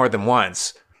played more than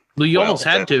once. Well, you almost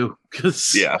had to.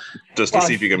 Yeah, just to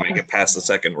see if you can make it past the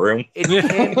second room. It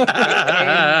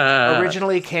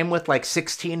originally came with like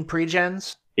 16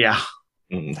 pre-gens. Yeah.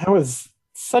 That was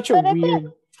such a But I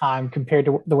weird time compared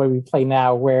to the way we play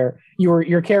now, where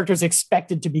your character's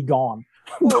expected to be gone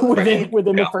within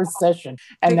the first session,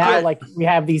 and now like we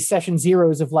have these session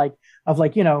zeros of like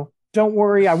don't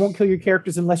worry, I won't kill your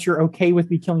characters unless you're okay with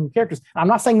me killing your characters. I'm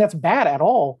not saying that's bad at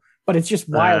all, but it's just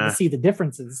wild to see the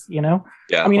differences. Yeah.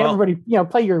 I mean, everybody,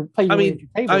 play your way at your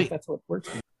table. That's what works.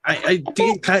 I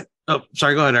think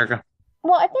sorry, go ahead, Erica.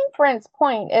 Well, I think Brent's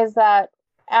point is that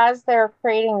as they're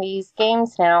creating these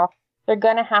games now, they're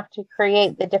going to have to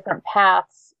create the different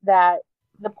paths that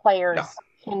the players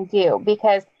can do.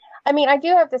 Because, I mean, I do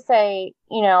have to say,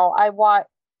 I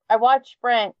watched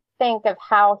Brent think of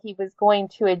how he was going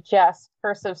to adjust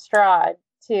Curse of Strahd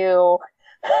to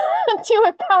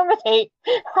accommodate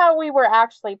how we were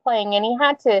actually playing. And he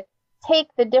had to take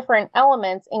the different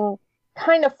elements and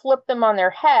kind of flip them on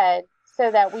their head so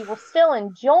that we were still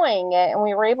enjoying it and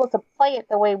we were able to play it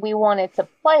the way we wanted to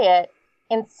play it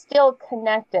and still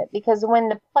connect it. Because when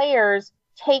the players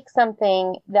take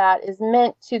something that is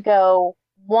meant to go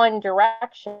one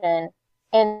direction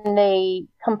and they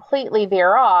completely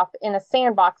veer off in a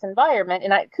sandbox environment,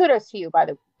 and kudos to you, by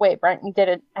the way, Brent, you did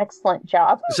an excellent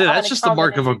job. So that's just the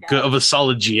mark of a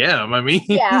solid GM. I mean,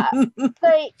 yeah,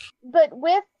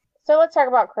 so let's talk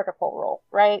about Critical Role,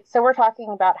 right? So we're talking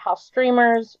about how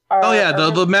streamers are. Oh yeah,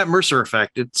 the Matt Mercer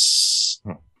effect. It's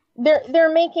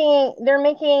they're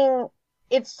making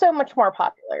it so much more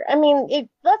popular. I mean,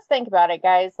 let's think about it,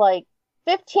 guys. Like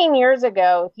 15 years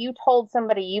ago, if you told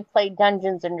somebody you played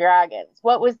Dungeons and Dragons,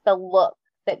 what was the look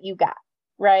that you got,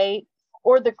 right?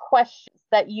 Or the questions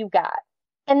that you got?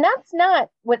 And that's not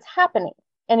what's happening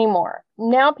anymore.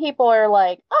 Now people are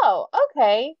like, oh,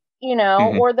 okay,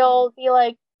 or they'll be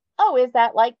like, oh, is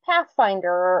that like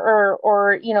Pathfinder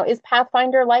or is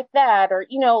Pathfinder like that? Or,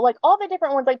 like all the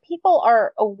different ones, like people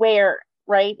are aware,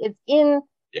 right? It's in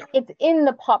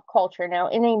the pop culture now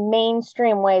in a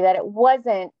mainstream way that it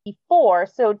wasn't before.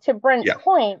 So to Brent's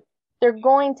point, they're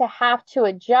going to have to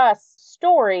adjust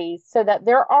stories so that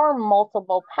there are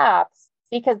multiple paths,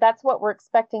 because that's what we're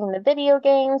expecting in the video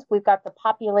games. We've got the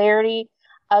popularity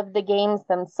of the games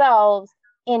themselves.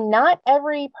 And not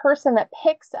every person that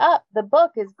picks up the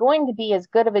book is going to be as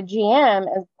good of a GM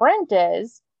as Brent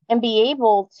is and be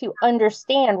able to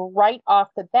understand right off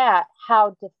the bat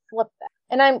how to flip that.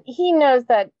 And he knows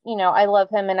that, I love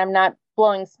him and I'm not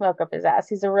blowing smoke up his ass.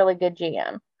 He's a really good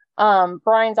GM.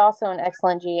 Brian's also an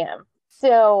excellent GM.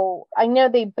 So I know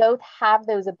they both have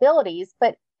those abilities,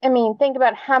 but I mean, think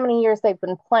about how many years they've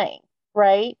been playing,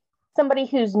 right? Somebody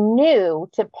who's new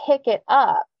to pick it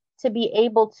up, to be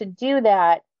able to do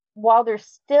that while they're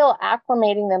still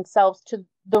acclimating themselves to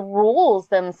the rules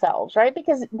themselves, right?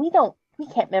 Because we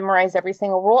can't memorize every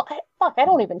single rule. I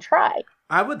don't even try.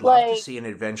 I would love to see an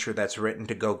adventure that's written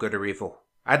to go good or evil.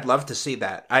 I'd love to see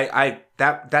that.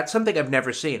 That's something I've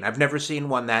never seen. I've never seen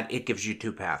one that it gives you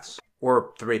 2 paths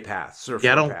or 3 paths or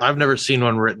 4 paths. I've never seen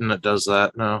one written that does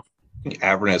that. No.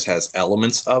 Avernus has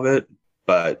elements of it,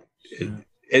 but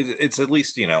it's at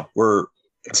least, we're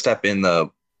a step in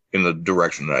the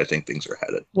direction that I think things are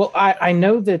headed. Well, I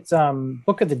know that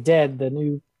Book of the Dead, the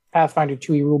new Pathfinder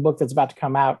 2e rule book that's about to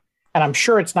come out, and I'm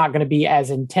sure it's not going to be as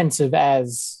intensive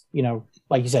as,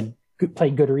 like you said,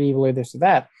 play good or evil or this or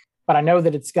that. But I know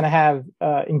that it's going to have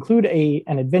include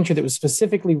an adventure that was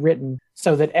specifically written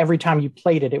so that every time you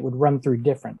played it, it would run through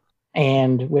different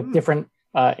and with different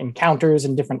encounters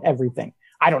and different everything.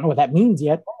 I don't know what that means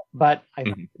yet. But I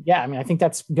think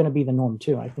that's going to be the norm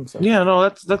too. I think so. Yeah, no,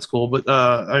 that's cool. But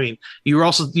I mean, we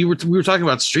were talking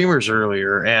about streamers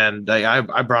earlier, and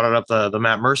I brought it up the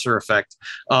Matt Mercer effect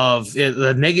of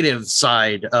the negative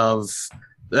side of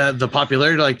the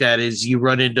popularity like that is you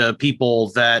run into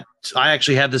people that I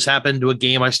actually had this happen to a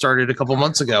game I started a couple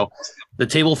months ago. The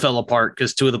table fell apart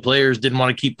because 2 of the players didn't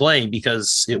want to keep playing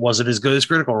because it wasn't as good as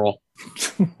Critical Role.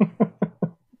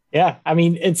 Yeah, I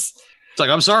mean it's like,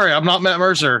 I'm sorry, I'm not Matt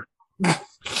Mercer.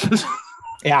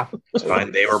 Yeah. It's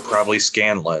fine. They were probably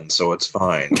Scanlan, so it's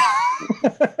fine.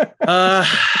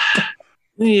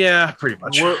 Yeah, pretty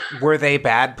much. Were they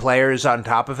bad players on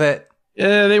top of it?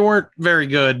 Yeah, they weren't very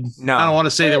good. No. I don't want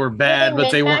to say they were bad,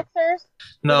 but they weren't.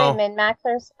 No. Were they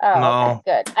min-maxers? Oh, no.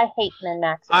 That's good. I hate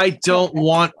min-maxers. I don't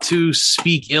want to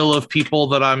speak ill of people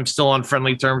that I'm still on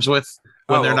friendly terms with.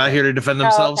 when they're not okay. here to defend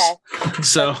themselves. okay.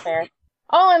 So That's fair.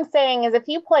 All I'm saying is, if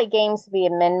you play games to be a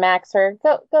min-maxer,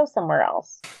 go somewhere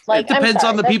else. Like, it depends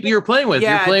on the that's people you're playing with.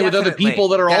 Yeah, you're playing with other definitely. people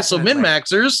that are also Definitely.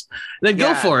 min-maxers, then go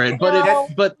Yeah. for it. But No.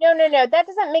 but No, that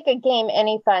doesn't make a game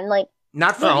any fun. Like,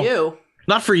 Not for Oh. you.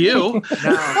 not for you.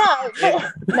 No. no,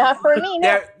 not for me.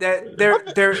 No.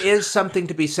 There is something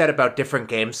to be said about different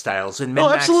game styles, and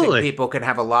min-maxing absolutely. people can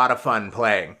have a lot of fun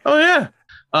playing. Oh yeah.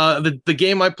 The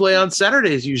game I play on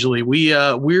Saturdays usually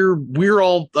we're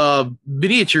all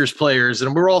miniatures players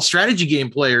and we're all strategy game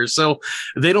players, so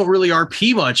they don't really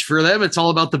RP much. For them, it's all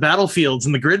about the battlefields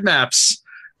and the grid maps.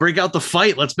 Break out the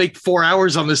fight. Let's make 4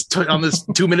 hours on this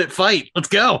 2-minute fight. Let's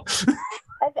go.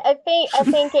 I think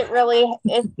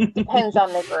it depends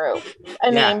on the group. I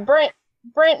Yeah. mean,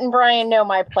 Brent and Brian know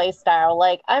my play style.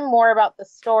 Like, I'm more about the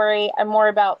story. I'm more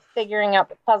about figuring out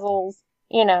the puzzles,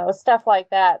 stuff like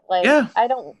that. Like, Yeah. I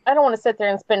don't want to sit there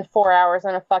and spend 4 hours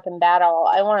on a fucking battle.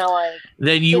 I want to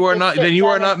Then you Get are this not. shit Then you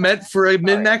are done not and- meant for a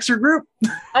min-maxer group.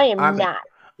 I am I'm- not.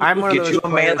 I'm one of Get those you a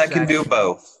man players that can do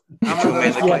both. I'm Get you a one of man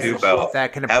those that can players do both.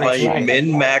 that can Have appreciate. a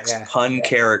min-max Yeah. pun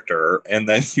character, and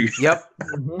then you. Yep.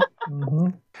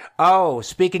 Mhm. Oh,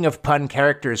 speaking of pun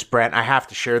characters, Brent, I have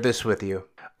to share this with you.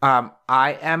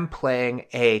 I am playing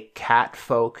a cat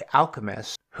folk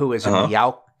alchemist who is a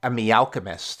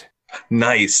meowchemist.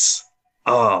 Nice.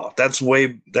 Oh, that's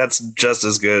just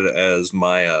as good as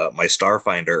my my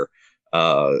Starfinder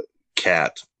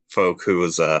cat folk who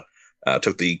was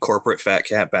took the corporate fat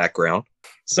cat background.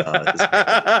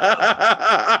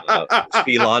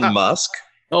 Elon Musk.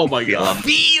 Oh my god.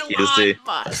 Elon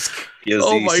Musk. He is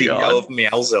Oh the my CEO God. of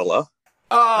Meowzilla.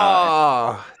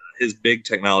 Oh, His big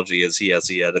technology is he has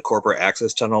the corporate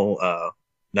access tunnel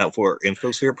network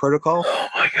Infosphere protocol. Oh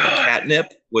my god.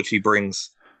 Catnip, which he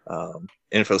brings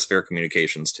Infosphere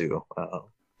communications to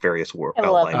various I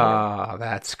love outline. oh,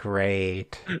 that's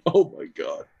great. Oh my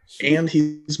god. And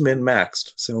he's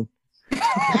min-maxed, so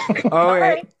All right.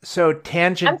 right. So I'm still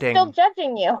tangenting.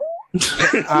 judging you.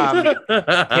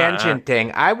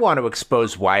 Tangenting. I want to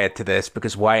expose Wyatt to this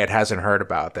because Wyatt hasn't heard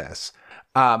about this.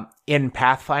 In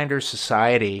Pathfinder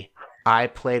Society, I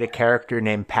played a character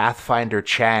named Pathfinder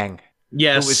Chang,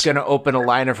 Yes. who was going to open a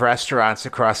line of restaurants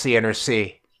across the inner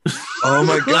sea. oh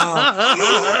my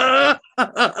god.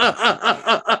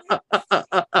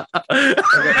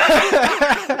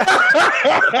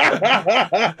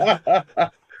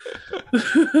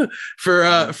 For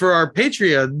our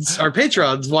patrons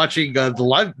watching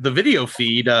the video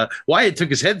feed, Wyatt took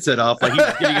his headset off like he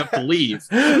was getting up to leave.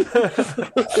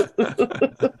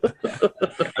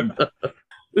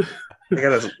 I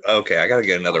gotta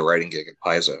get another writing gig at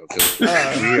Paizo because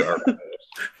we are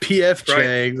PF Right.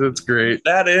 Chang, that's great.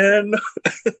 that in.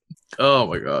 Oh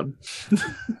my god.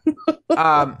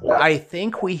 I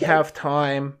think we have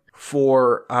time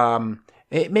for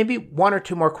maybe one or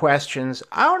two more questions.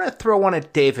 I want to throw one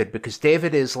at David because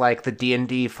David is like the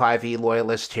D&D 5e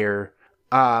loyalist here.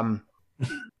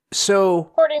 So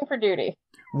Reporting for duty.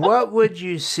 what would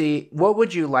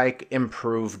you like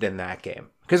improved in that game?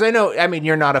 Because I mean,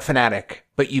 you're not a fanatic,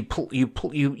 but you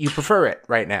prefer it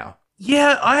right now.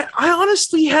 Yeah, I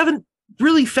honestly haven't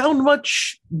really found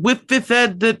much with 5th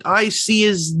Ed that I see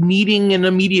as needing an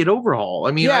immediate overhaul.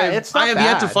 I mean, Yeah, I it's not have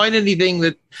yet to bad. find anything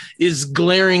that is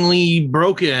glaringly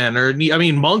broken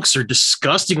monks are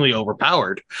disgustingly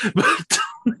overpowered. But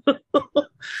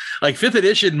like 5th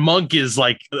edition monk is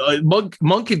like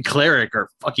monk and cleric are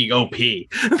fucking OP.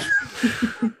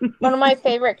 One of my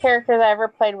favorite characters I ever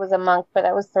played was a monk, but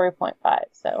that was 3.5.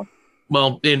 So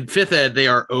Well, in 5th Ed, they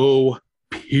are OP.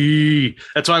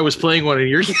 That's why I was playing one of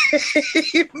your games.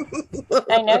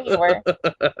 I know you were.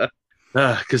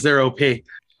 Because they're OP,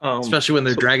 especially when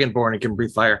they're dragonborn and can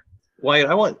breathe fire. Wyatt,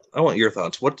 I want your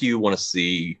thoughts. What do you want to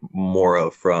see more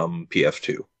of from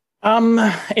PF2?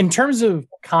 In terms of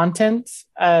content,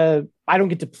 I don't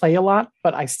get to play a lot,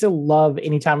 but I still love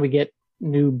anytime we get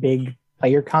new big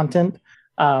player content.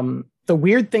 The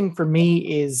weird thing for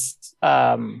me is,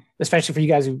 especially for you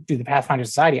guys who do the Pathfinder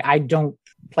Society, I don't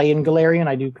play in Galarian.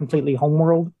 I do completely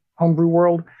homebrew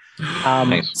world.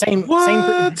 Nice. Same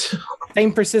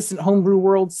persistent homebrew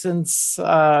world since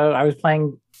I was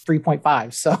playing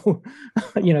 3.5. So,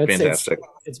 Fantastic.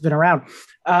 it's been around.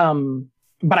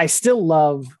 But I still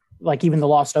love, like, even the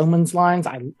Lost Omens lines.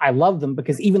 I love them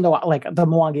because even though, like, the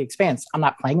Mwangi Expanse, I'm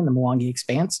not playing in the Mwangi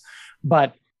Expanse,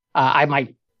 but I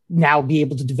might now be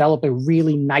able to develop a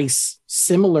really nice,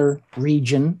 similar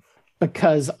region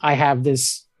because I have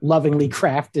this lovingly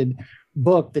crafted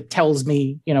book that tells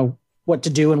me, what to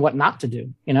do and what not to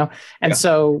do, And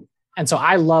so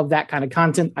I love that kind of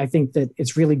content. I think that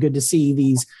it's really good to see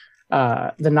these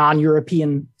the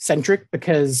non-European centric,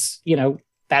 because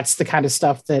that's the kind of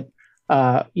stuff that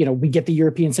we get the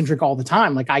European centric all the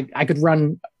time. Like I could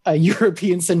run a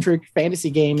European centric fantasy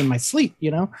game in my sleep,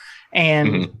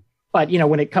 and but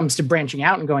when it comes to branching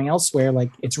out and going elsewhere,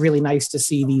 like it's really nice to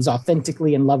see these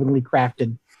authentically and lovingly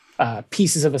crafted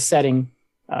pieces of a setting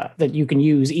that you can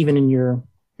use even in your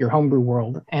homebrew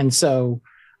world. And so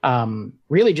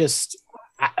really just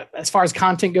as far as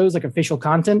content goes, like official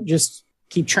content, just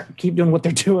keep doing what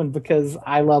they're doing, because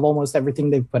I love almost everything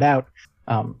they've put out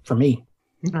for me.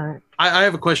 All right. I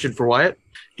have a question for Wyatt.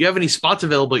 Do you have any spots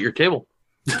available at your table?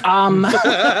 Well,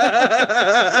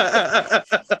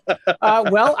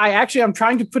 I'm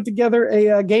trying to put together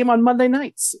a game on Monday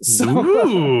nights.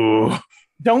 So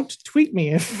don't tweet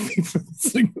me if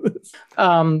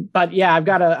but yeah, I've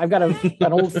got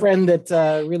an old friend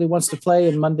that really wants to play,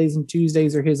 and Mondays and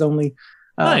Tuesdays are his only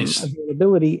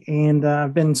availability. And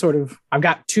I've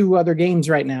got 2 other games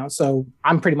right now, so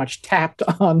I'm pretty much tapped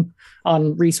on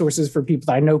resources for people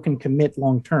that I know can commit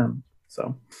long term.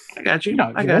 So I got you.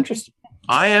 I got interested.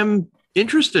 I am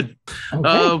interested.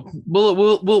 Okay.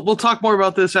 We'll talk more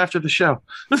about this after the show.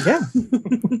 Yeah.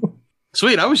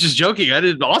 Sweet. I was just joking. I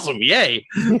did awesome. Yay.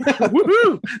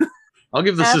 Woohoo. I'll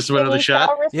give the system another shot.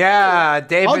 Yeah,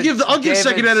 David. I'll give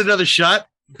Second Ed another shot.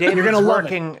 David's You're gonna love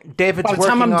David's By the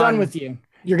time I'm done with you,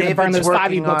 you're going to burn those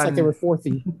 5 books like they were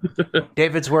 4th.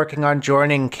 David's working on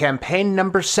joining campaign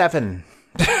number 7.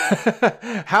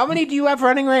 How many do you have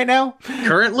running right now?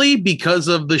 Currently, because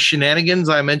of the shenanigans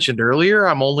I mentioned earlier,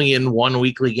 I'm only in 1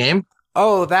 weekly game.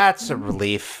 Oh, that's a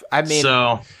relief. I mean,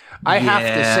 I have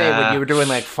to say, when you were doing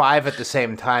like 5 at the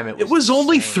same time, it was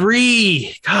only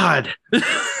 3. God,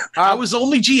 I was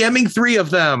only GMing 3 of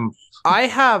them. I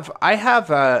have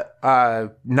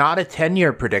a not a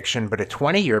 10-year prediction, but a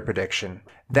 20-year prediction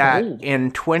that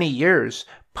in 20 years,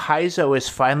 Paizo is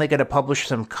finally going to publish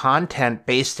some content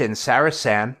based in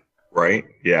Sarasan. Right?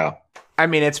 Yeah. I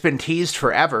mean, it's been teased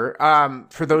forever.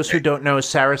 For those who don't know,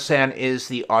 Sarasan is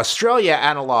the Australia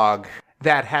analog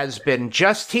that has been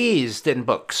just teased in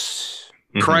books.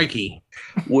 Crikey.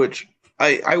 Which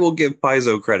I will give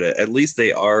Paizo credit. At least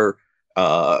they are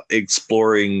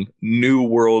exploring new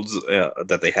worlds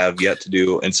that they have yet to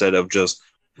do, instead of just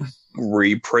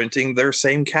reprinting their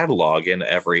same catalog in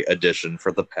every edition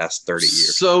for the past 30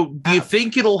 years. So do you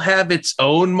think it'll have its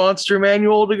own monster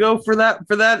manual to go for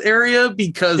that area?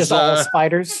 Because just all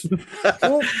spiders.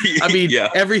 I mean,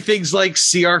 everything's like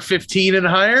CR15 and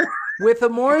higher. With a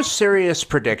more serious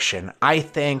prediction, I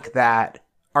think that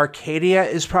Arcadia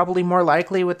is probably more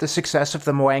likely with the success of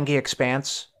the Mwangi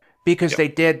Expanse, because they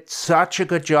did such a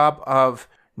good job of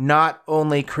not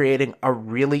only creating a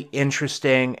really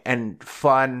interesting and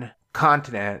fun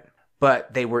continent,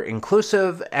 but they were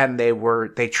inclusive and they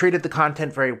treated the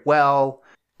content very well.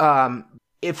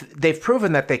 If they've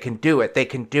proven that they can do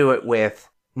it with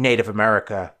Native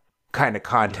America kind of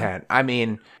content. I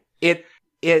mean,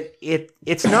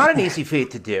 it's not an easy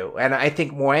feat to do, and I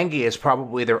think Mwangi is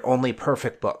probably their only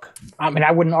perfect book. I mean,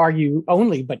 I wouldn't argue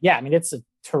only, but yeah, I mean, it's a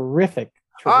terrific.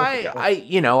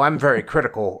 I'm very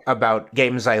critical about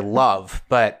games I love,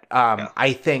 but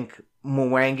I think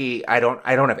Mwangi, I don't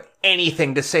have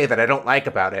anything to say that I don't like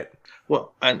about it.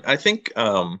 Well, I think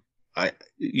kind of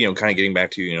getting back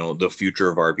to the future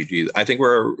of RPGs, I think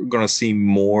we're going to see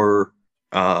more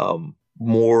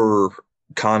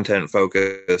content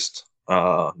focused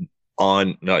on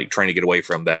like trying to get away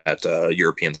from that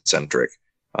European centric.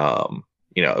 I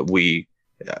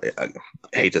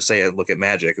hate to say it, look at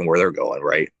Magic and where they're going,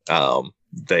 right?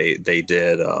 They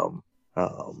did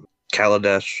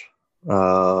Kaladesh,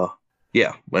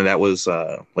 when that was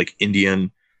like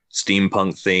Indian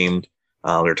steampunk themed.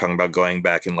 They're talking about going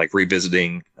back and like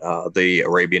revisiting the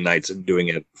Arabian Nights and doing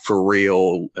it for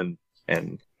real, and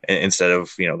instead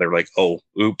of they're like, oh,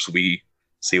 oops, we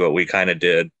see what we kind of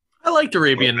did. I liked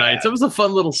Arabian Nights. It was a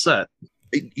fun little set.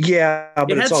 Yeah,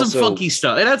 but it had some funky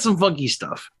stuff.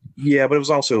 Yeah, but it was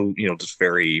also, just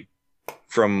very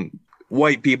from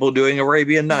white people doing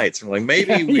Arabian Nights. I'm like,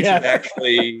 maybe we should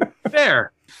actually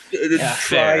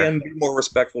try and be more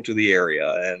respectful to the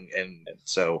area. And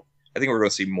so I think we're going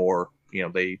to see more.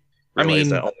 They realized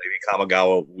that maybe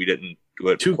Kamigawa, we didn't do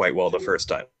it quite well the first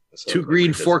time. So 2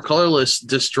 green, 4 colorless,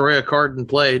 destroy a card and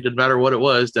play. Didn't matter what it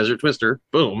was. Desert Twister.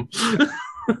 Boom.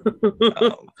 I think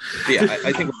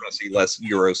we're going to see less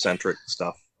Eurocentric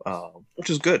stuff, which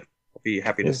is good. I'll be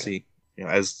happy to see,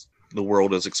 as the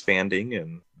world is expanding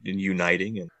and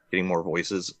uniting and getting more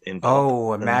voices involved.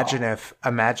 Oh,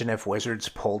 imagine if Wizards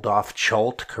pulled off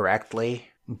Chult correctly,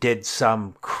 did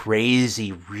some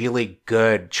crazy, really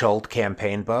good Chult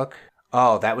campaign book.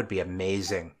 Oh, that would be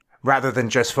amazing. rather than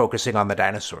just focusing on the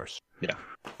dinosaurs. Yeah.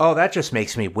 Oh, that just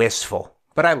makes me wistful.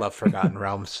 But I love Forgotten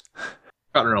Realms.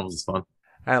 Forgotten Realms is fun.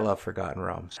 I love Forgotten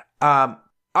Realms. All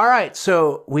right,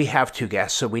 so we have 2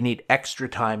 guests, so we need extra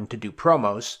time to do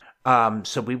promos.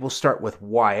 So we will start with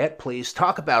Wyatt. Please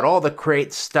talk about all the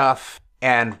great stuff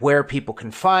and where people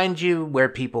can find you, where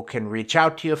people can reach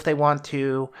out to you if they want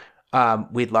to.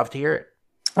 We'd love to hear it.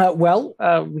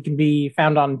 We can be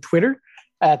found on Twitter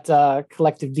at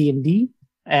Collective D&D,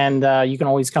 and you can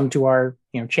always come to our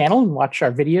channel and watch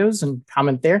our videos and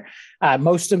comment there.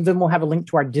 Most of them will have a link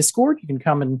to our Discord. You can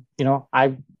come and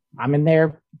I'm in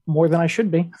there more than I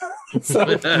should be. So,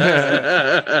 do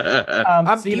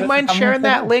you mind sharing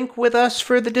that link with us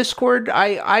for the Discord?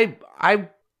 I'm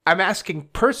asking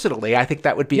personally. I think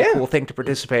that would be a cool thing to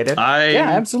participate in.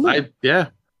 Absolutely.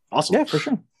 Awesome. Yeah, for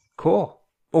sure. Cool.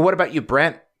 Well, what about you,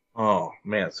 Brent? Oh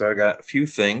man, so I got a few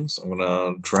things. I'm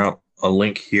gonna drop a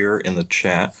link here in the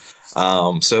chat.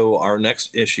 So our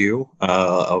next issue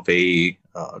of a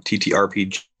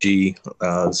TTRPG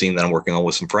zine that I'm working on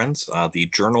with some friends, the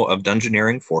Journal of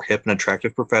Dungeoneering for Hip and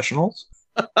Attractive Professionals.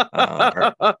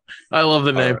 I love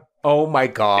the name. Oh my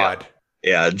god.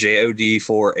 Yeah,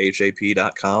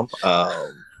 JOD4HAP.com.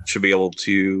 Should be able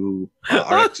to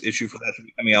our next issue for that should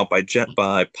be coming out by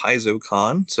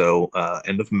PaizoCon, so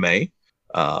end of May.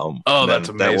 That's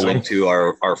amazing. That will link to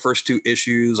our first 2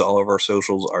 issues. All of our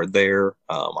socials are there.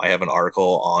 I have an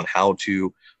article on how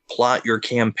to plot your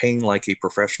campaign like a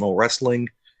professional wrestling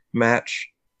match.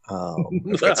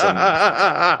 We've got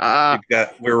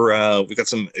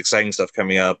some exciting stuff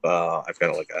coming up. I've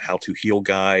got like a how to heal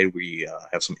guide. We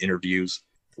have some interviews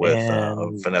with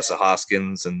Vanessa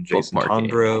Hoskins and Jason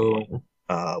Tondro.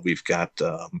 We've got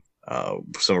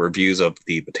some reviews of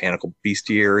the Botanical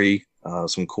Bestiary,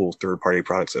 some cool third-party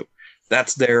products. So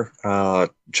that's there.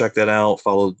 Check that out.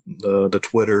 Follow the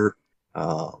Twitter.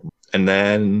 And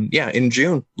then, in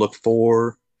June, look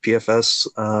for PFS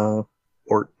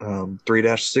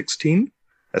 3-16,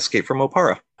 Escape from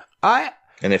Opara.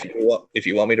 And if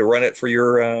you want me to run it for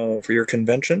your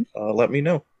convention, let me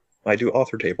know. I do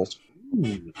author tables.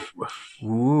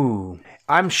 Ooh.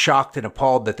 I'm shocked and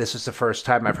appalled that this is the first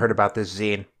time I've heard about this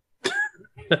zine.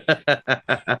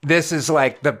 This is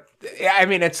like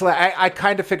it's like I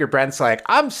kind of figure Brent's like,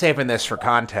 I'm saving this for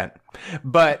content.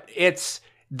 But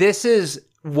this is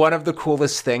one of the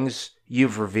coolest things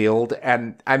you've revealed.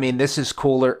 And I mean, this is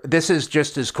cooler. This is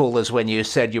just as cool as when you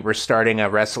said you were starting a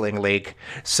wrestling league.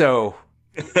 So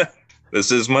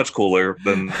this is much cooler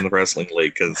than the wrestling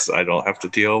league because I don't have to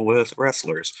deal with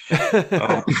wrestlers.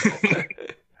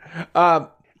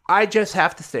 I just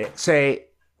have to say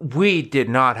we did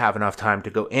not have enough time to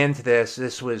go into this.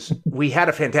 We had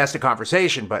a fantastic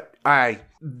conversation, but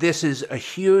this is a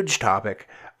huge topic.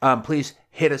 Please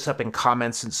hit us up in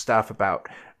comments and stuff about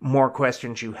more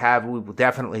questions you have. We will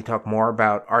definitely talk more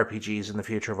about RPGs in the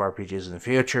future of RPGs in the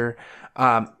future.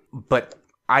 But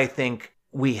I think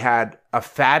we had a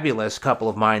fabulous couple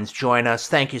of minds join us.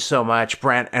 Thank you so much,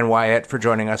 Brent and Wyatt, for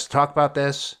joining us to talk about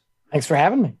this. Thanks for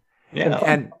having me. Yeah.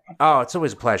 And it's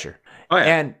always a pleasure. Oh,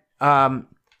 yeah. And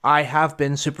I have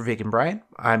been Super Vegan Brian.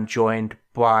 I'm joined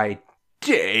by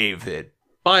David.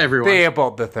 Bye, everyone.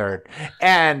 Theobald III.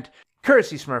 And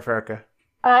Kirsty Smurferica.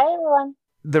 Hi, everyone.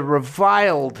 The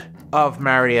reviled of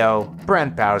Mario,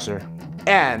 Brent Bowser.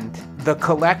 And the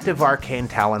collective arcane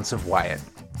talents of Wyatt.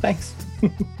 Thanks.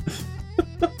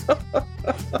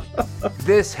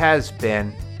 This has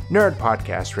been Nerd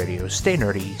Podcast Radio. Stay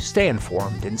nerdy, stay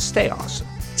informed, and stay awesome.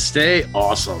 Stay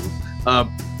awesome.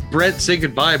 Brent, say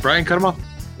goodbye. Brian, cut him off.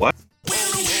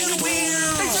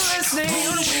 Thanks for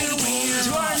listening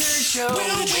to our nerd show.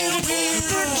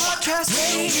 Podcast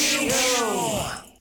Radio.